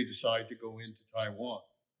if they decide to go into Taiwan.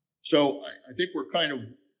 So I think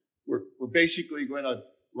we're basically going to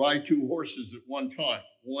ride two horses at one time.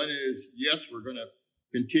 One is, yes, we're going to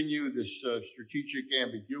continue this strategic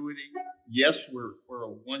ambiguity. Yes, we're a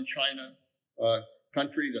one China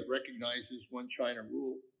country that recognizes one China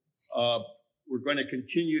rule. We're going to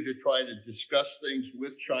continue to try to discuss things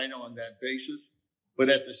with China on that basis. But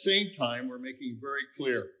at the same time, we're making very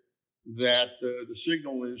clear that the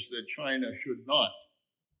signal is that China should not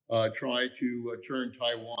try to turn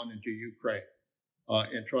Taiwan into Ukraine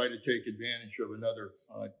and try to take advantage of another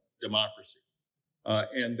democracy.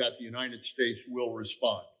 And that the United States will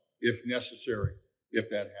respond, if necessary, if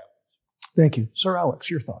that happens. Thank you. Sir Alex,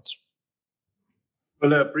 your thoughts?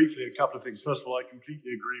 Well, briefly, a couple of things. First of all, I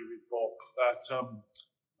completely agree with Bob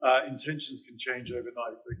that intentions can change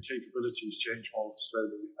overnight, but capabilities change more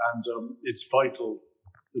slowly. And it's vital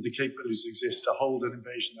that the capabilities exist to hold an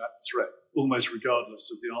invasion at threat, almost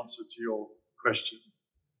regardless of the answer to your question.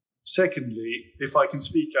 Secondly, if I can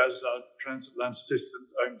speak as a transatlanticist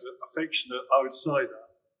and affectionate outsider,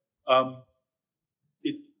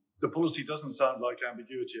 the policy doesn't sound like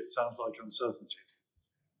ambiguity, it sounds like uncertainty.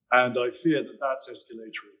 And I fear that that's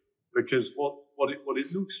escalatory, because what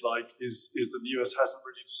it looks like is that the US hasn't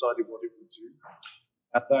really decided what it would do.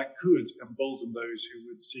 And that could embolden those who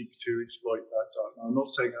would seek to exploit that doubt. Now, I'm not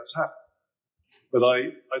saying that's happened, but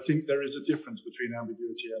I think there is a difference between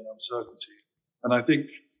ambiguity and uncertainty. And I think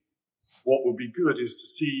what would be good is to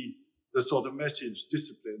see the sort of message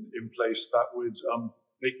discipline in place that would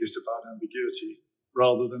make this about ambiguity,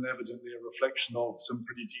 rather than evidently a reflection of some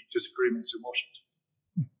pretty deep disagreements in Washington.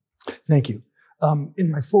 Thank you.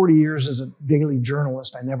 In my 40 years as a daily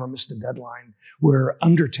journalist, I never missed a deadline. We're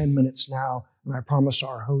under 10 minutes now, and I promised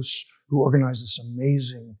our hosts who organized this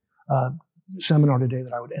amazing seminar today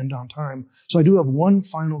that I would end on time. So I do have one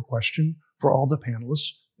final question for all the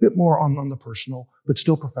panelists, a bit more on the personal, but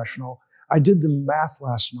still professional. I did the math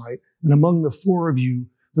last night, and among the four of you,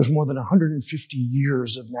 there's more than 150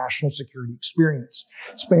 years of national security experience.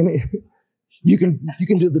 You can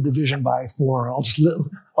do the division by 4.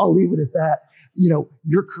 I'll leave it at that.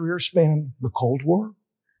 Your career spanned the Cold War,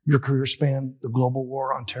 your career spanned the global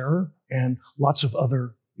war on terror, and lots of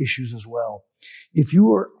other issues as well.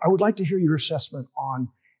 I would like to hear your assessment on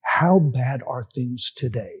how bad are things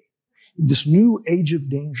today? This new age of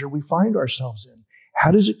danger we find ourselves in,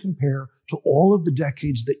 how does it compare to all of the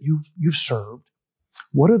decades that you've served?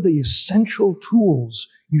 What are the essential tools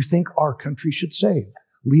you think our country should save?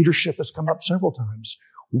 Leadership has come up several times.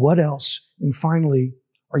 What else? And finally,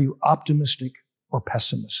 are you optimistic or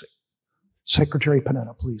pessimistic? Secretary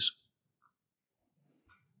Panetta, please.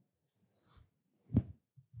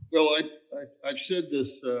 Well, I've said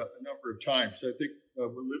this a number of times. I think we're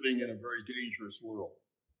living in a very dangerous world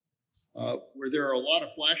where there are a lot of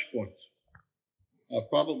flashpoints,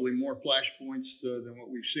 probably more flashpoints than what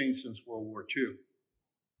we've seen since World War II.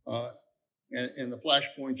 And the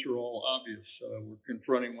flashpoints are all obvious. We're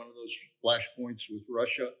confronting one of those flashpoints with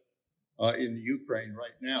Russia in the Ukraine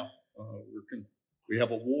right now. We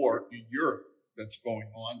have a war in Europe that's going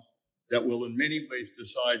on that will in many ways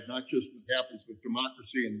decide not just what happens with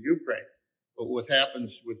democracy in the Ukraine, but what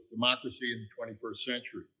happens with democracy in the 21st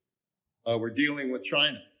century. We're dealing with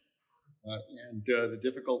China and the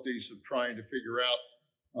difficulties of trying to figure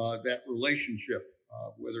out that relationship,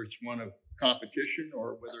 whether it's one of competition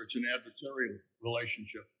or whether it's an adversarial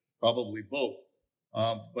relationship, probably both.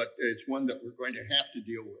 But it's one that we're going to have to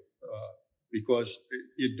deal with because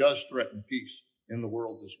it does threaten peace in the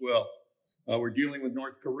world as well. We're dealing with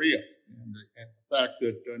North Korea and the fact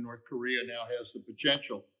that North Korea now has the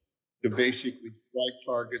potential to basically strike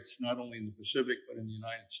targets not only in the Pacific, but in the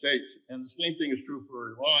United States. And the same thing is true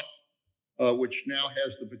for Iran, which now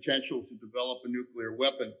has the potential to develop a nuclear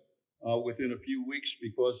weapon within a few weeks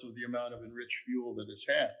because of the amount of enriched fuel that it's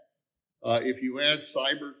had. If you add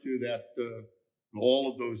cyber to that,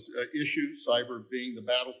 all of those issues, cyber being the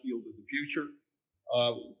battlefield of the future,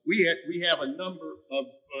 we have a number of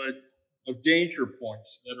danger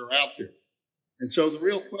points that are out there. And so the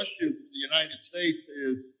real question for the United States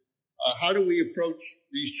is, how do we approach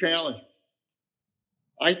these challenges?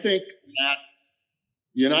 I think that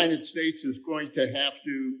the United States is going to have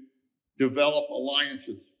to develop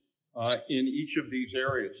alliances in each of these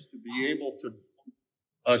areas to be able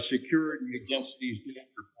to security against these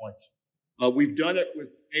danger points. We've done it with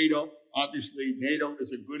NATO. Obviously, NATO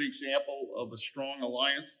is a good example of a strong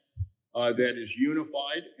alliance that is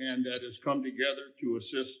unified and that has come together to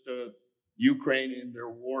assist Ukraine in their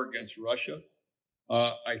war against Russia.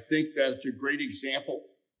 I think that it's a great example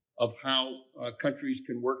of how countries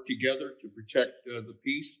can work together to protect the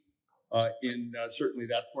peace in certainly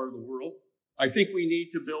that part of the world. I think we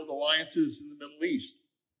need to build alliances in the Middle East,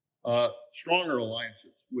 stronger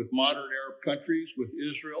alliances with modern Arab countries, with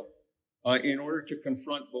Israel, in order to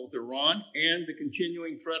confront both Iran and the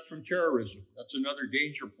continuing threat from terrorism. That's another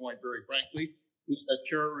danger point, very frankly, is that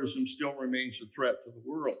terrorism still remains a threat to the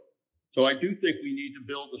world. So I do think we need to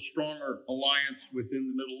build a stronger alliance within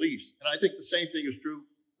the Middle East. And I think the same thing is true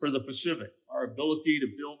for the Pacific. Our ability to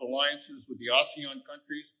build alliances with the ASEAN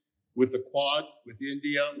countries, with the Quad, with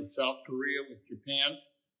India, with South Korea, with Japan,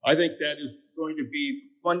 I think that is going to be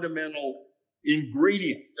a fundamental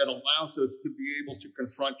ingredient that allows us to be able to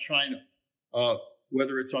confront China,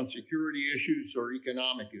 whether it's on security issues or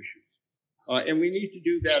economic issues. And we need to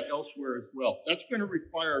do that elsewhere as well. That's going to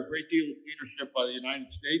require a great deal of leadership by the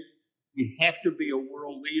United States. We have to be a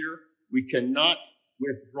world leader. We cannot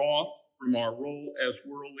withdraw from our role as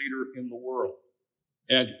world leader in the world.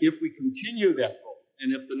 And if we continue that role,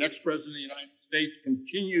 and if the next president of the United States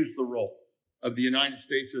continues the role of the United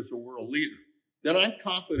States as a world leader, then I'm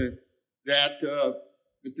confident that,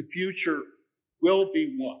 that the future will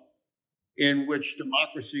be one in which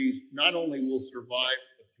democracies not only will survive,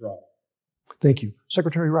 but thrive. Thank you.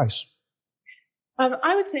 Secretary Rice.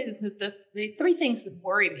 I would say that the three things that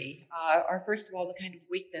worry me are, first of all, the kind of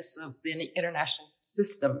weakness of the international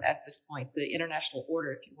system at this point, the international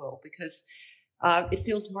order, if you will, because it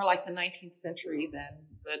feels more like the 19th century than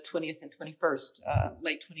the 20th and 21st,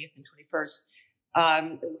 late 20th and 21st.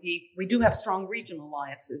 We do have strong regional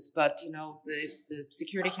alliances, but the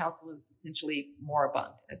Security Council is essentially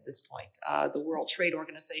moribund at this point. The World Trade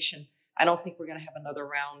Organization, I don't think we're going to have another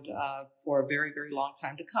round for a very, very long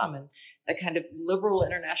time to come. And the kind of liberal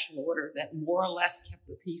international order that more or less kept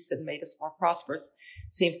the peace and made us more prosperous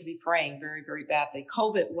seems to be fraying very, very badly.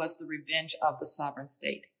 COVID was the revenge of the sovereign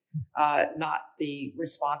state, not the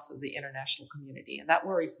response of the international community. And that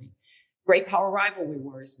worries me. Great power rivalry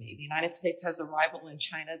worries me. The United States has a rival in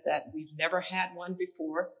China that we've never had one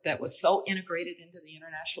before, that was so integrated into the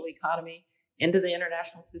international economy, into the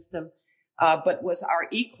international system, but was our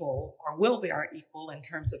equal, or will be our equal, in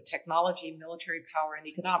terms of technology, military power, and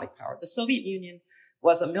economic power. The Soviet Union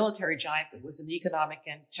was a military giant, but was an economic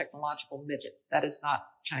and technological midget. That is not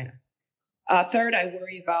China. Third, I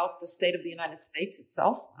worry about the state of the United States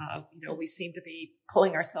itself. We seem to be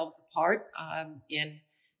pulling ourselves apart in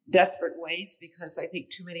desperate ways because I think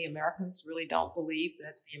too many Americans really don't believe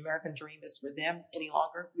that the American dream is for them any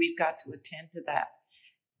longer. We've got to attend to that.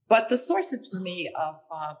 But the sources for me of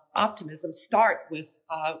optimism start with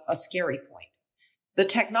a scary point. The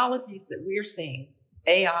technologies that we're seeing,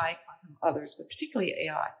 AI, others, but particularly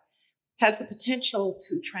AI, has the potential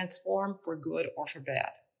to transform for good or for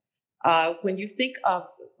bad. When you think of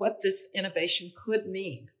what this innovation could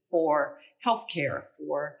mean for healthcare,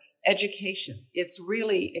 for education, it's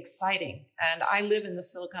really exciting. And I live in the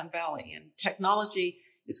Silicon Valley, and technology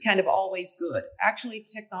is kind of always good. Actually,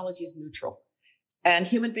 technology is neutral. And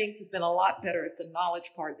human beings have been a lot better at the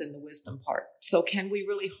knowledge part than the wisdom part. So can we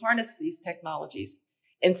really harness these technologies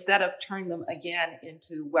instead of turn them again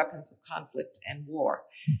into weapons of conflict and war?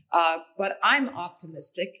 But I'm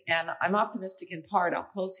optimistic, and I'm optimistic in part. I'll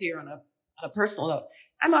close here on a personal note.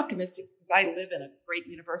 I'm optimistic because I live in a great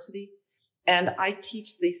university, and I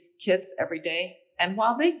teach these kids every day. And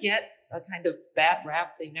while they get a kind of bad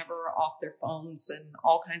rap, they never are off their phones and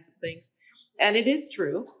all kinds of things. And it is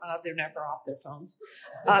true, they're never off their phones.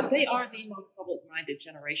 They are the most public-minded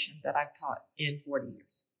generation that I've taught in 40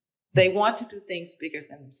 years. They want to do things bigger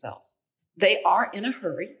than themselves. They are in a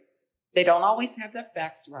hurry. They don't always have their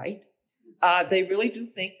facts right. They really do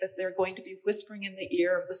think that they're going to be whispering in the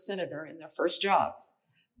ear of the senator in their first jobs.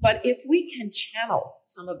 But if we can channel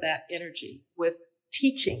some of that energy with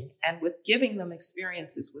teaching and with giving them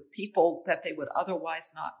experiences with people that they would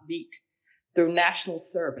otherwise not meet, through national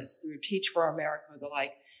service, through Teach for America, or the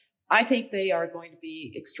like, I think they are going to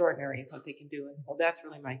be extraordinary in what they can do. And so that's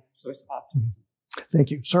really my source of optimism.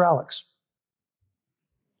 Thank you. Sir Alex.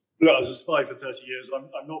 Look, as a spy for 30 years, I'm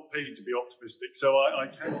not paid to be optimistic, so I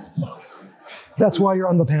cannot. That's why you're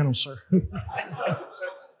on the panel, sir.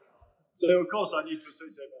 So, of course, I need to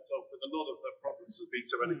associate myself with a lot of the problems that have been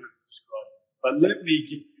so eloquently described. But let me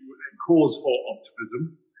give you a cause for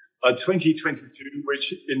optimism. 2022,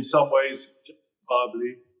 which in some ways,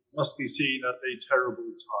 justifiably, must be seen at a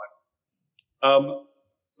terrible time.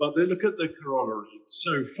 But they look at the corollary.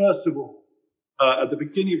 So, first of all, at the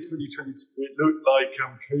beginning of 2022, it looked like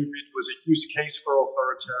COVID was a use case for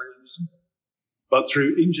authoritarianism. But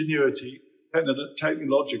through ingenuity,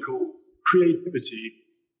 technological creativity,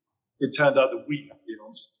 it turned out that we have the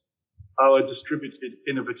answer. Our distributed,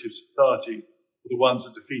 innovative society were the ones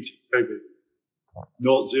that defeated COVID,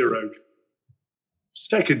 not zero.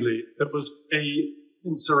 Secondly, there was an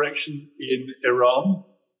insurrection in Iran,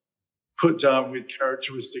 put down with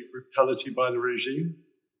characteristic brutality by the regime.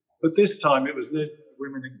 But this time it was led by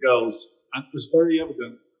women and girls, and it was very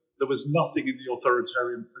evident there was nothing in the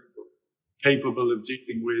authoritarian playbook capable of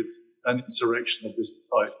dealing with an insurrection of this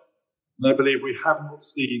type. And I believe we have not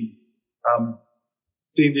seen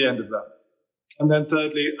the end of that. And then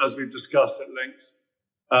thirdly, as we've discussed at length,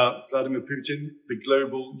 Vladimir Putin, the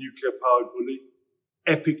global nuclear-powered bully,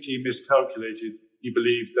 epically miscalculated. He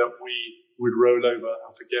believed that we would roll over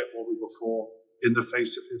and forget what we were for in the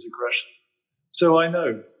face of his aggression. So I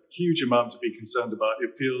know, huge amount to be concerned about.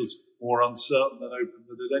 It feels more uncertain and open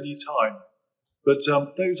than at any time. But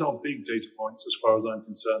those are big data points as far as I'm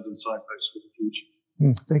concerned and signposts for the future.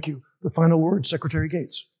 Thank you. The final word, Secretary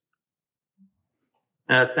Gates.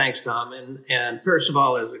 Thanks, Thom. And first of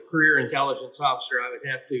all, as a career intelligence officer, I would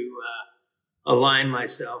have to align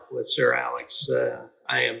myself with Sir Alex.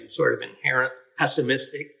 I am sort of inherent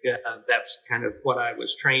pessimistic. That's kind of what I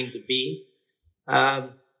was trained to be.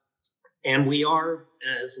 And we are,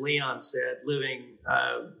 as Leon said, living,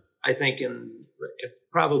 I think, in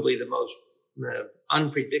probably the most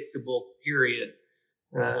unpredictable period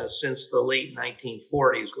since the late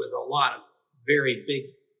 1940s, with a lot of very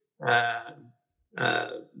big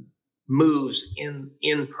moves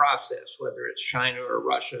in process, whether it's China or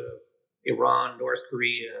Russia, Iran, North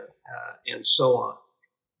Korea, and so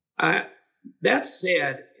on. That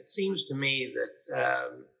said, it seems to me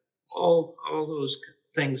that all those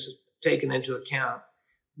things taken into account,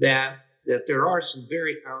 that there are some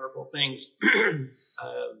very powerful things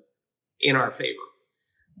in our favor.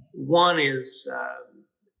 One is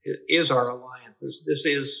our alliance. This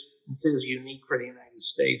is unique for the United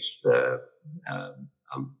States,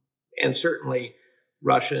 and certainly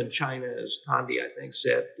Russia and China, as Condi, I think,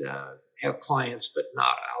 said, have clients but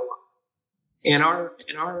not allies. And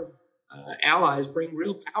our allies bring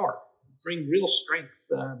real power, bring real strength,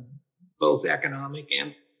 both economic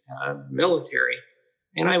and military,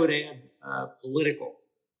 and I would add political.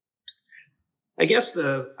 I guess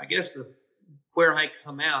where I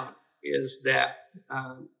come out is that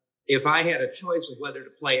if I had a choice of whether to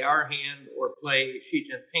play our hand or play Xi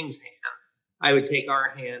Jinping's hand, I would take our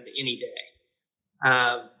hand any day.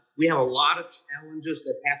 We have a lot of challenges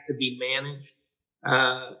that have to be managed,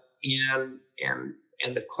 and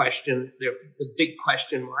the big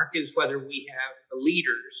question mark is whether we have the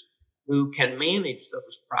leaders who can manage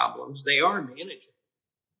those problems. They are managing.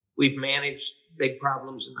 We've managed big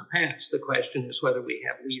problems in the past. The question is whether we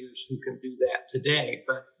have leaders who can do that today.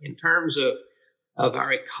 But in terms of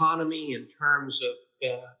our economy, in terms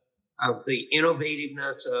of the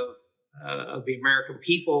innovativeness of the American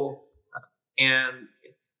people and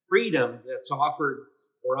freedom that's offered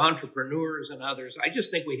for entrepreneurs and others, I just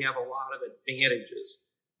think we have a lot of advantages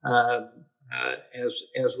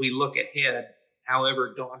as we look ahead,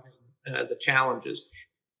 however daunting the challenges.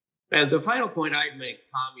 And the final point I'd make,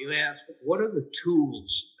 Thom, you asked, what are the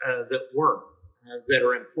tools that work, that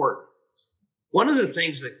are important? One of the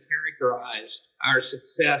things that characterized our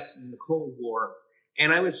success in the Cold War,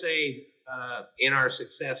 and I would say in our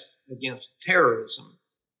success against terrorism,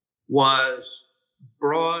 was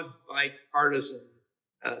broad bipartisan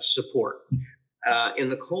support. In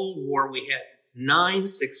the Cold War, we had 9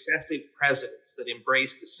 successive presidents that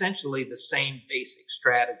embraced essentially the same basic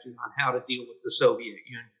strategy on how to deal with the Soviet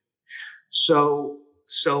Union. So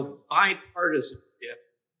bipartisanship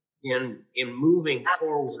in moving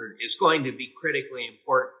forward is going to be critically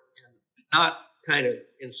important, and not kind of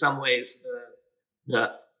in some ways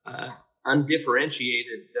the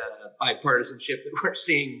undifferentiated bipartisanship that we're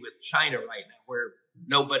seeing with China right now, where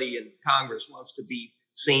nobody in Congress wants to be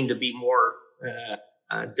seen to be more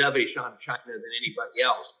dovish on China than anybody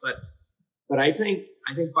else. But I think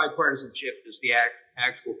bipartisanship is the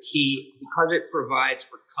actual key, because it provides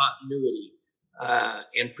for continuity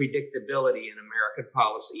and predictability in American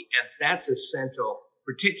policy, and that's essential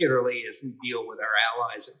particularly as we deal with our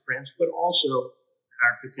allies and friends, but also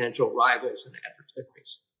our potential rivals and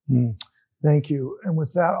adversaries. Thank you. And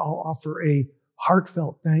with that, I'll offer a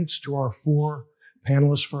heartfelt thanks to our 4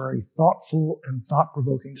 panelists for a thoughtful and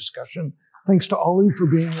thought-provoking discussion. Thanks to all of you for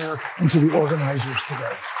being here and to the organizers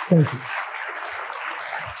today. Thank you.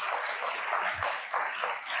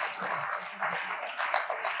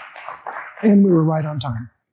 And we were right on time.